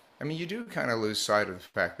this, I mean, you do kind of lose sight of the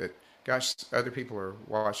fact that, gosh, other people are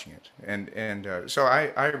watching it, and so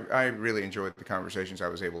I really enjoyed the conversations I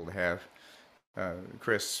was able to have.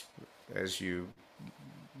 Chris, as you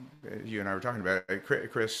and I were talking about it,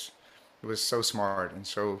 Chris was so smart and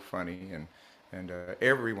so funny, and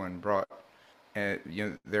everyone brought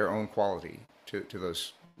their own quality to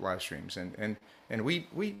those live streams, and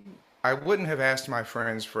I wouldn't have asked my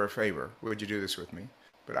friends for a favor. Would you do this with me?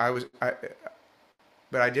 But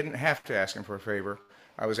I didn't have to ask him for a favor.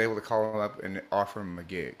 I was able to call him up and offer him a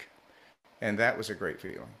gig, and that was a great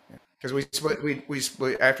feeling. Because we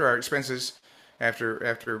split after our expenses,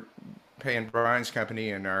 after paying Brian's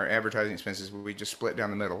company and our advertising expenses, we just split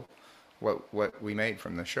down the middle what we made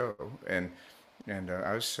from the show, and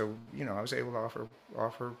I was able to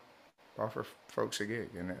offer folks a gig,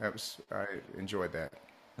 and I enjoyed that.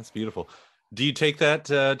 That's beautiful. Do you take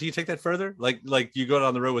that? Further? Like you go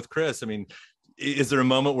down the road with Chris. I mean, is there a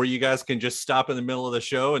moment where you guys can just stop in the middle of the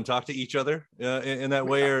show and talk to each other in that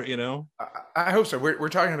way, or I hope so. We're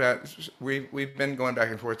talking about, we've been going back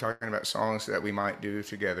and forth talking about songs that we might do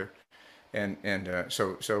together, and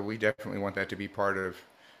so we definitely want that to be part of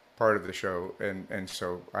the show, and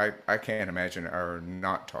so I can't imagine our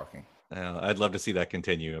not talking. I'd love to see that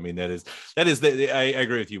continue. I mean, that is I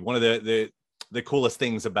agree with you. One of the coolest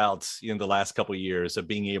things about the last couple of years of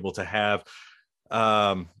being able to have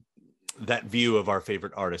that view of our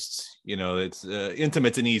favorite artists, it's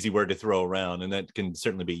intimate's an easy word to throw around, and that can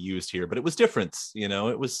certainly be used here, but it was different.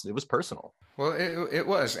 It was personal. Well, it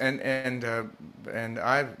was, and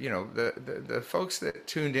I, the folks that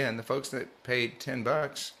tuned in, the folks that paid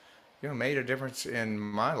 $10, made a difference in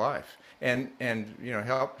my life, and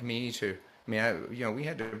helped me to. I mean, we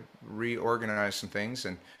had to reorganize some things,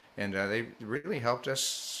 and they really helped us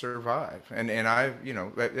survive. And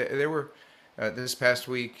there were. This past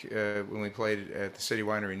week, when we played at the City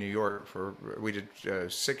Winery in New York, we did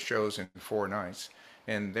 6 shows in 4 nights,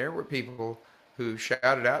 and there were people who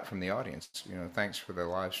shouted out from the audience, thanks for the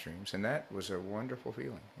live streams, and that was a wonderful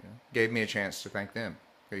feeling. Gave me a chance to thank them,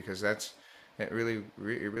 because that's it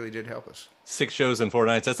really did help us. 6 shows in 4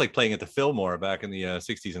 nights. That's like playing at the Fillmore back in the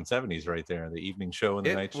 60s and 70s right there. The evening show and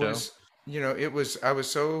the night show. I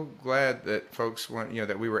was so glad that folks went,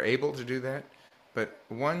 that we were able to do that. But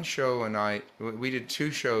one show a night, we did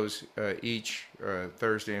 2 shows each,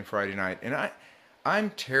 Thursday and Friday night. And I'm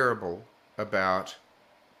terrible about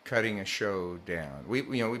cutting a show down. We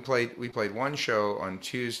played one show on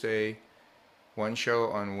Tuesday, one show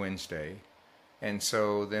on Wednesday. And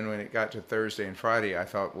so then when it got to Thursday and Friday, I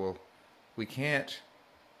thought, well, we can't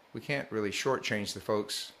really shortchange the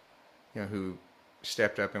folks, who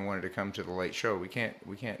stepped up and wanted to come to the late show. We can't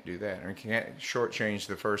do that. And we can't shortchange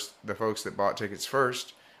the folks that bought tickets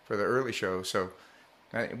first for the early show. So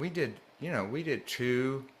we did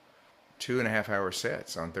 2.5-hour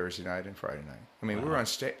sets on Thursday night and Friday night. I mean, we were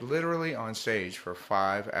literally on stage for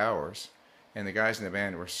 5 hours, and the guys in the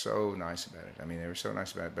band were so nice about it. I mean, they were so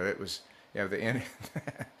nice about it. But it was, the end.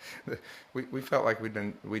 we felt like we'd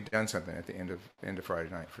done something at the end of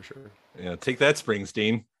Friday night for sure. Yeah, take that,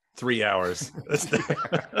 Springsteen. 3 hours. That's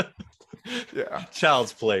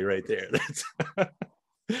child's play right there.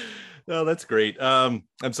 That's great. I'm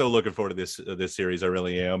so looking forward to this series. I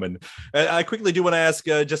really am. And I quickly do want to ask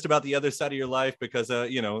just about the other side of your life, because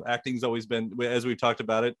acting's always been, as we've talked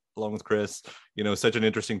about it along with Chris, such an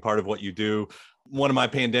interesting part of what you do. One of my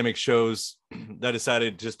pandemic shows that I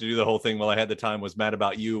decided just to do the whole thing while I had the time was Mad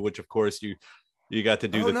About You, which of course you got to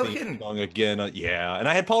do the theme song again. Yeah. And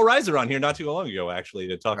I had Paul Reiser on here not too long ago, actually,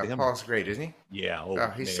 to talk to him. Paul's great, isn't he?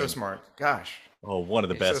 Yeah. He's so smart. Gosh. Oh, one of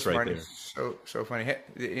the best right there. So funny.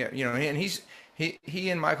 And he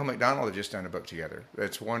and Michael McDonald have just done a book together.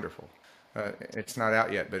 That's wonderful. It's not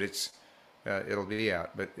out yet, but it'll be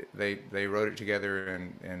out. But they wrote it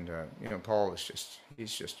together, and Paul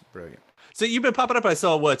he's just brilliant. So you've been popping up. I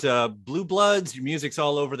saw Blue Bloods. Your music's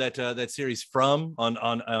all over that series on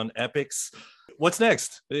Epix. What's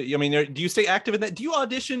next? I mean, do you stay active in that? Do you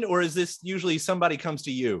audition, or is this usually somebody comes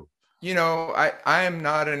to you? I am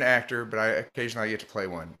not an actor, but I occasionally get to play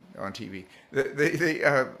one on TV.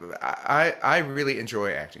 I really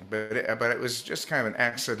enjoy acting, but it was just kind of an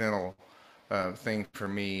accidental thing for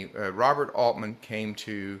me. Robert Altman came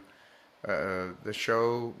to the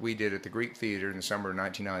show we did at the Greek Theater in the summer of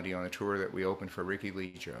 1990 on the tour that we opened for Ricky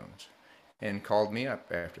Lee Jones, and called me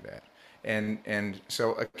up after that. And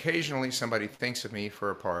so occasionally somebody thinks of me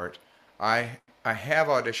for a part. I have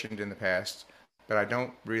auditioned in the past, but I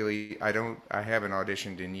haven't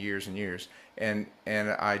auditioned in years and years, and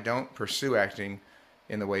I don't pursue acting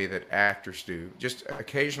in the way that actors do. Just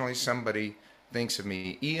occasionally somebody thinks of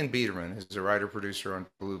me. Ian Biederman, who's a writer-producer on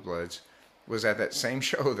Blue Bloods, was at that same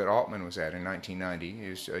show that Altman was at in 1990. He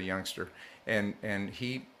was a youngster, and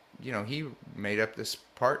he made up this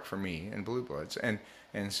part for me in Blue Bloods, and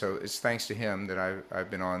so it's thanks to him that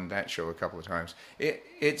I've been on that show a couple of times.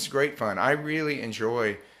 It's great fun. I really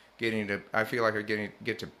enjoy I feel like I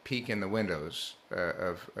get to peek in the windows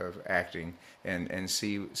of acting and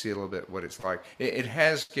see a little bit what it's like. It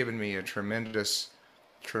has given me a tremendous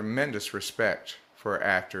respect for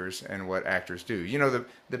actors and what actors do.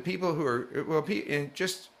 The people who are,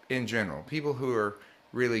 in general, people who are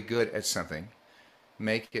really good at something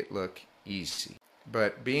make it look easy.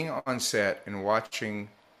 But being on set and watching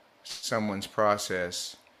someone's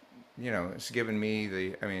process, it's given me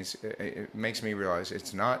it makes me realize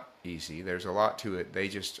it's not easy. There's a lot to it. They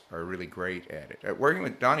just are really great at it. Working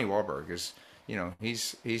with Donnie Wahlberg is,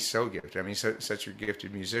 he's so gifted. I mean, such a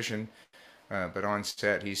gifted musician, but on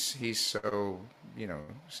set, he's so,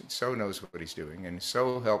 so knows what he's doing and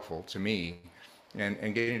so helpful to me.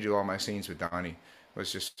 And getting to do all my scenes with Donnie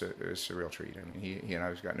was just it was a real treat. I mean, he and I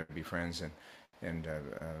have gotten to be friends, and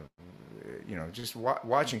just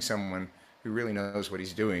watching someone who really knows what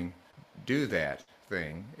he's doing do that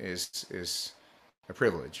thing is a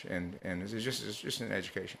privilege, and it's just an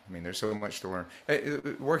education. I mean, there's so much to learn.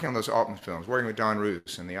 Working on those Altman films, working with Don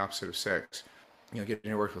Roos and The Opposite of Sex,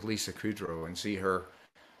 getting to work with Lisa Kudrow and see her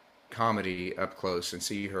comedy up close and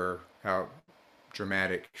see how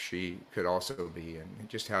dramatic she could also be, and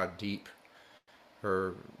just how deep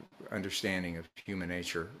her understanding of human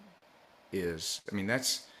nature is. I mean,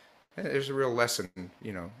 there's a real lesson,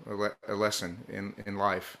 a lesson in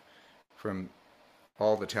life from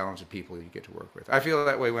all the talented people you get to work with. I feel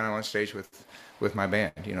that way when I'm on stage with my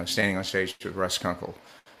band, standing on stage with Russ Kunkel.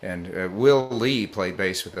 And Will Lee played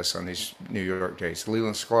bass with us on these New York dates.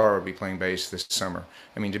 Leland Sklar will be playing bass this summer.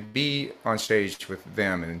 I mean, to be on stage with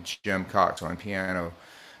them and Jim Cox on piano,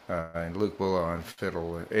 and Luke Bulla on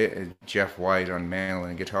fiddle, Jeff White on mandolin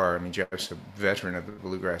and guitar. I mean, Jeff's a veteran of the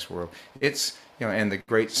bluegrass world. It's, and the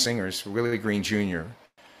great singers, Willie Green Jr.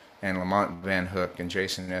 and Lamont Van Hook and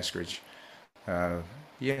Jason Eskridge.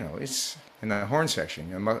 It's in the horn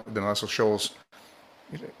section. The Muscle Shoals.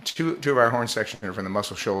 Two of our horn section are from the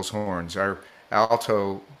Muscle Shoals horns. Our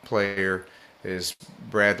alto player is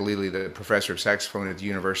Brad Lely, the professor of saxophone at the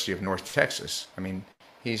University of North Texas. I mean,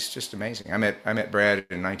 he's just amazing. I met Brad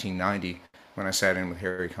in 1990 when I sat in with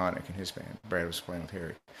Harry Connick and his band. Brad was playing with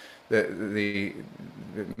Harry. The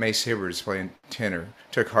Mace Hibbard is playing tenor.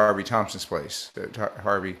 Took Harvey Thompson's place.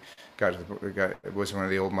 Harvey was one of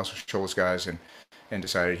the old Muscle Shoals guys and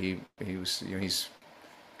decided he was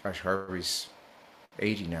Harvey's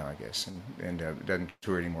 80 now, I guess, and doesn't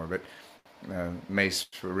tour anymore. But Mace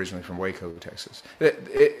originally from Waco, Texas.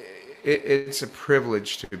 It's a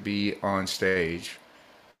privilege to be on stage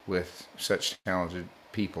with such talented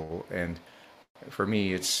people, and for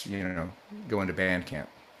me, it's going to band camp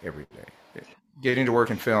every day. Getting to work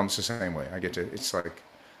in film is the same way. It's like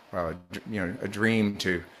a dream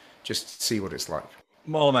to just see what it's like.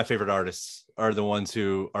 All of my favorite artists are the ones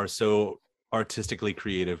who are so artistically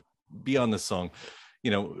creative beyond the song.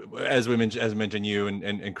 As mentioned, you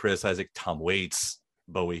and Chris, Isaac, Tom Waits,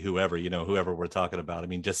 Bowie, whoever we're talking about. I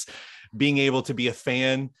mean, just being able to be a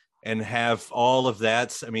fan and have all of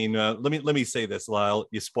that. I mean, let me say this, Lyle,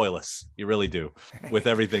 you spoil us. You really do with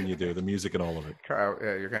everything you do, the music and all of it. Kyle,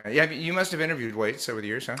 you must have interviewed Waits over the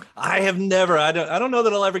years, huh? I have never. I don't know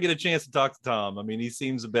that I'll ever get a chance to talk to Tom. I mean, he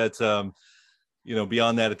seems a bit,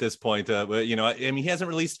 beyond that at this point. But he hasn't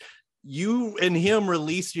released. You and him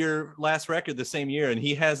released your last record the same year, and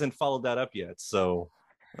he hasn't followed that up yet. So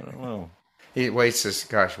I don't know. Waits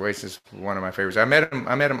is one of my favorites. I met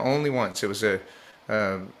him only once. It was at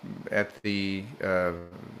the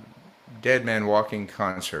Dead Man Walking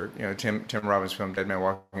concert. Tim Robbins' film Dead Man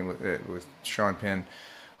Walking with Sean Penn.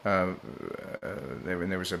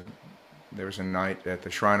 There was a night at the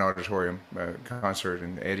Shrine Auditorium concert,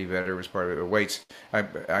 and Eddie Vedder was part of it. Waits. I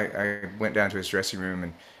went down to his dressing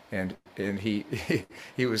room and he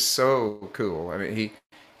was so cool. I mean,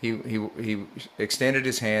 he extended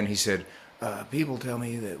his hand. He said, "People tell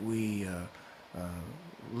me that we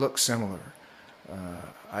look similar.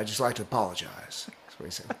 I'd just like to apologize." That's what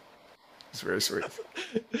he said. It's very sweet.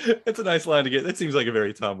 It's a nice line to get. That seems like a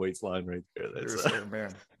very Tom Waits line right there.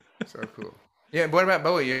 Man, so cool. Yeah. What about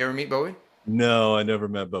Bowie? You ever meet Bowie? No, I never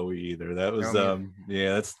met Bowie either. That was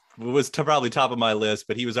was probably top of my list,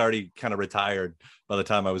 but he was already kind of retired by the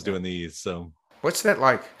time I was doing these. So what's that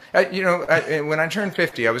like? When I turned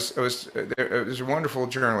 50, there was a wonderful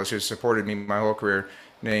journalist who supported me my whole career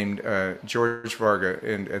named George Varga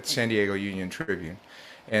at San Diego Union Tribune,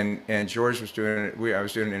 and George was I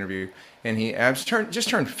was doing an interview, and I just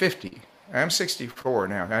turned 50. I'm 64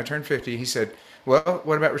 now. I turned 50. He said, "Well,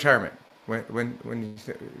 what about retirement? When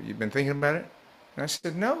you've been thinking about it?" And I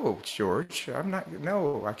said, "No, George,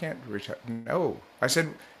 no, I can't retire. No."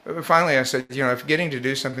 Finally I said, if getting to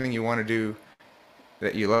do something you want to do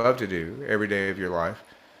that you love to do every day of your life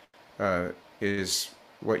is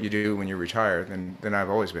what you do when you retire, then I've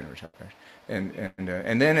always been retired. And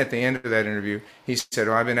then at the end of that interview, he said,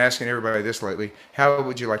 "I've been asking everybody this lately. How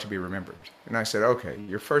would you like to be remembered?" And I said, "Okay,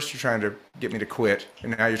 you're trying to get me to quit,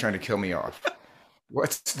 and now you're trying to kill me off.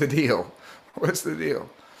 What's the deal? What's the deal?"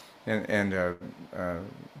 So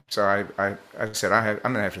I said, I'm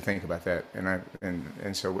going to have to think about that.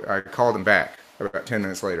 And so I called him back about 10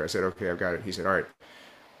 minutes later. I said, "Okay, I've got it." He said, "All right,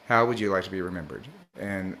 how would you like to be remembered?"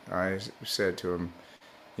 And I said to him,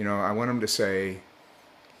 I want him to say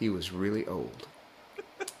he was really old.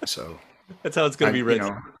 So that's how it's going to be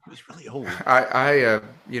written. He was really old. I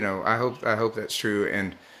hope that's true.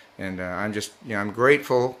 And I'm just, I'm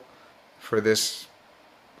grateful for this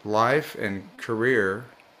life and career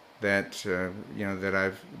that that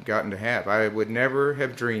I've gotten to have. I would never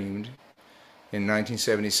have dreamed in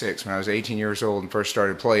 1976 when I was 18 years old and first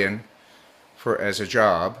started playing as a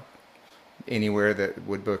job anywhere that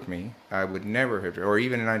would book me. I would never have, or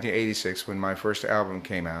even in 1986 when my first album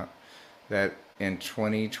came out, that in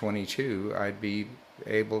 2022 I'd be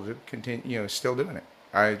able to continue, still doing it.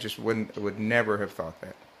 I just would never have thought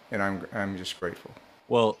that, and I'm just grateful.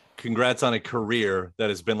 Well, congrats on a career that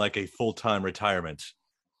has been like a full-time retirement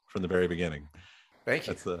from the very beginning. Thank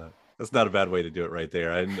you. That's not a bad way to do it right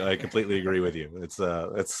there. I completely agree with you.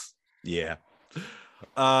 Yeah.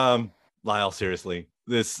 Lyle, seriously,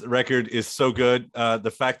 this record is so good.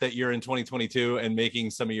 The fact that you're in 2022 and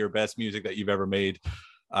making some of your best music that you've ever made,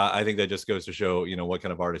 I think that just goes to show, what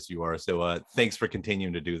kind of artist you are. So thanks for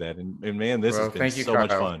continuing to do that. And man, this has been so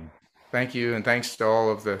much fun. Thank you, and thanks to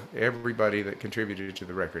all of everybody that contributed to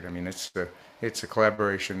the record. I mean, it's a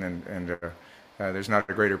collaboration, and there's not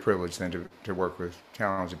a greater privilege than to work with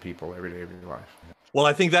talented people every day of your life. Well,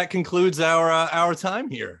 I think that concludes our time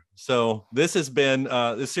here. So this has been,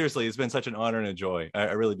 seriously, it's been such an honor and a joy.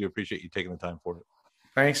 I really do appreciate you taking the time for it.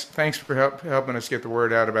 Thanks for helping us get the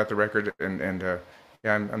word out about the record, and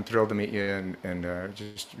yeah, I'm thrilled to meet you, and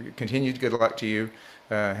just continued good luck to you.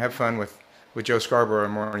 Have fun with Joe Scarborough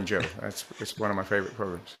and Morning Joe. It's one of my favorite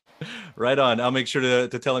programs. Right on. I'll make sure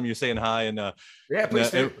to tell him you're saying hi, and yeah,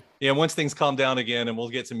 please do. Yeah, once things calm down again, and we'll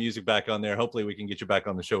get some music back on there. Hopefully, we can get you back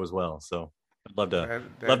on the show as well. So I'd love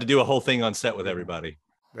to do a whole thing on set with everybody.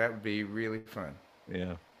 That would be really fun.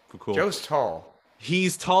 Yeah, cool. Joe's tall.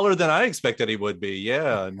 He's taller than I expected he would be.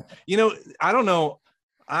 Yeah. You know, I don't know.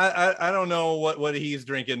 I don't know what he's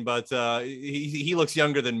drinking, but he looks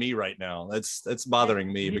younger than me right now. That's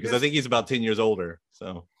bothering me because I think he's about 10 years older.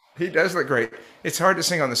 So he does look great. It's hard to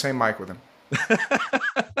sing on the same mic with him.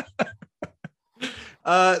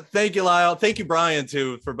 Thank you, Lyle. Thank you, Brian,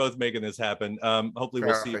 too, for both making this happen. Hopefully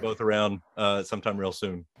we'll see you both around sometime real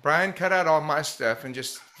soon. Brian, cut out all my stuff and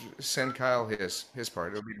just send Kyle his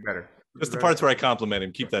part. It'll be better. Just the parts where I compliment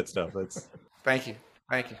him. Keep that stuff. Thank you.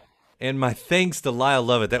 And my thanks to Lyle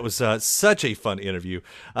Lovett. That was such a fun interview.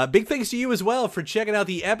 Big thanks to you as well for checking out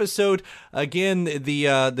the episode. Again,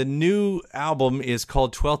 the new album is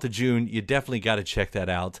called 12th of June. You definitely got to check that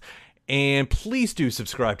out. And please do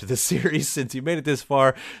subscribe to this series since you made it this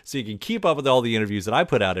far so you can keep up with all the interviews that I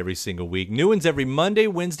put out every single week. New ones every Monday,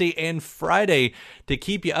 Wednesday, and Friday to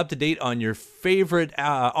keep you up to date on your favorite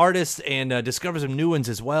artists and discover some new ones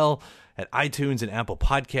as well at iTunes and Apple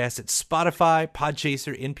Podcasts, at Spotify,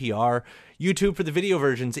 Podchaser, NPR, YouTube for the video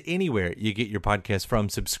versions, anywhere you get your podcast from.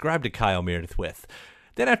 Subscribe to Kyle Meredith With.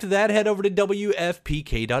 Then after that, head over to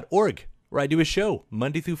WFPK.org, where I do a show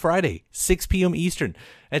Monday through Friday, 6 p.m. Eastern.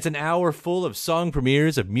 It's an hour full of song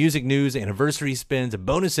premieres, of music news, anniversary spins, and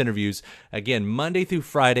bonus interviews. Again, Monday through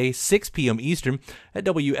Friday, 6 p.m. Eastern at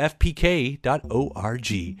WFPK.org.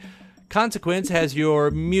 Consequence has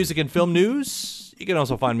your music and film news. You can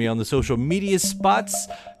also find me on the social media spots,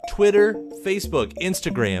 Twitter, Facebook,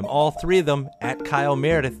 Instagram, all three of them at Kyle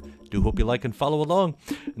Meredith. Do hope you like and follow along.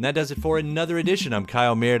 And that does it for another edition. I'm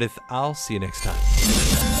Kyle Meredith. I'll see you next time.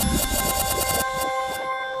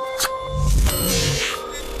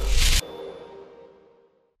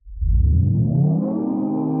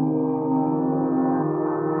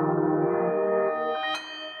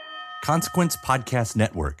 Consequence Podcast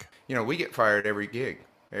Network. You know, we get fired every gig.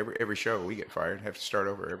 Every show we get fired, have to start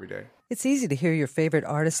over every day. It's easy to hear your favorite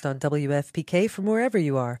artist on WFPK from wherever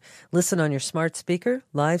you are. Listen on your smart speaker,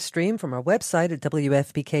 live stream from our website at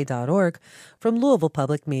WFPK.org, from Louisville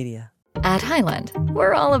Public Media. At Highland,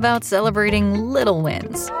 we're all about celebrating little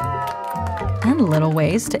wins and little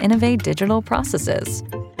ways to innovate digital processes.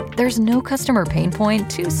 There's no customer pain point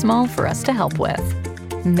too small for us to help with.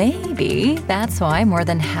 Maybe that's why more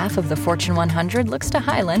than half of the Fortune 100 looks to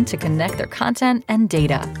Highland to connect their content and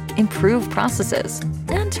data, improve processes,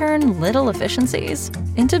 and turn little efficiencies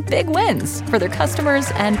into big wins for their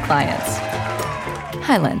customers and clients.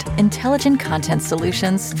 Highland, intelligent content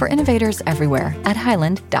solutions for innovators everywhere at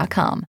highland.com.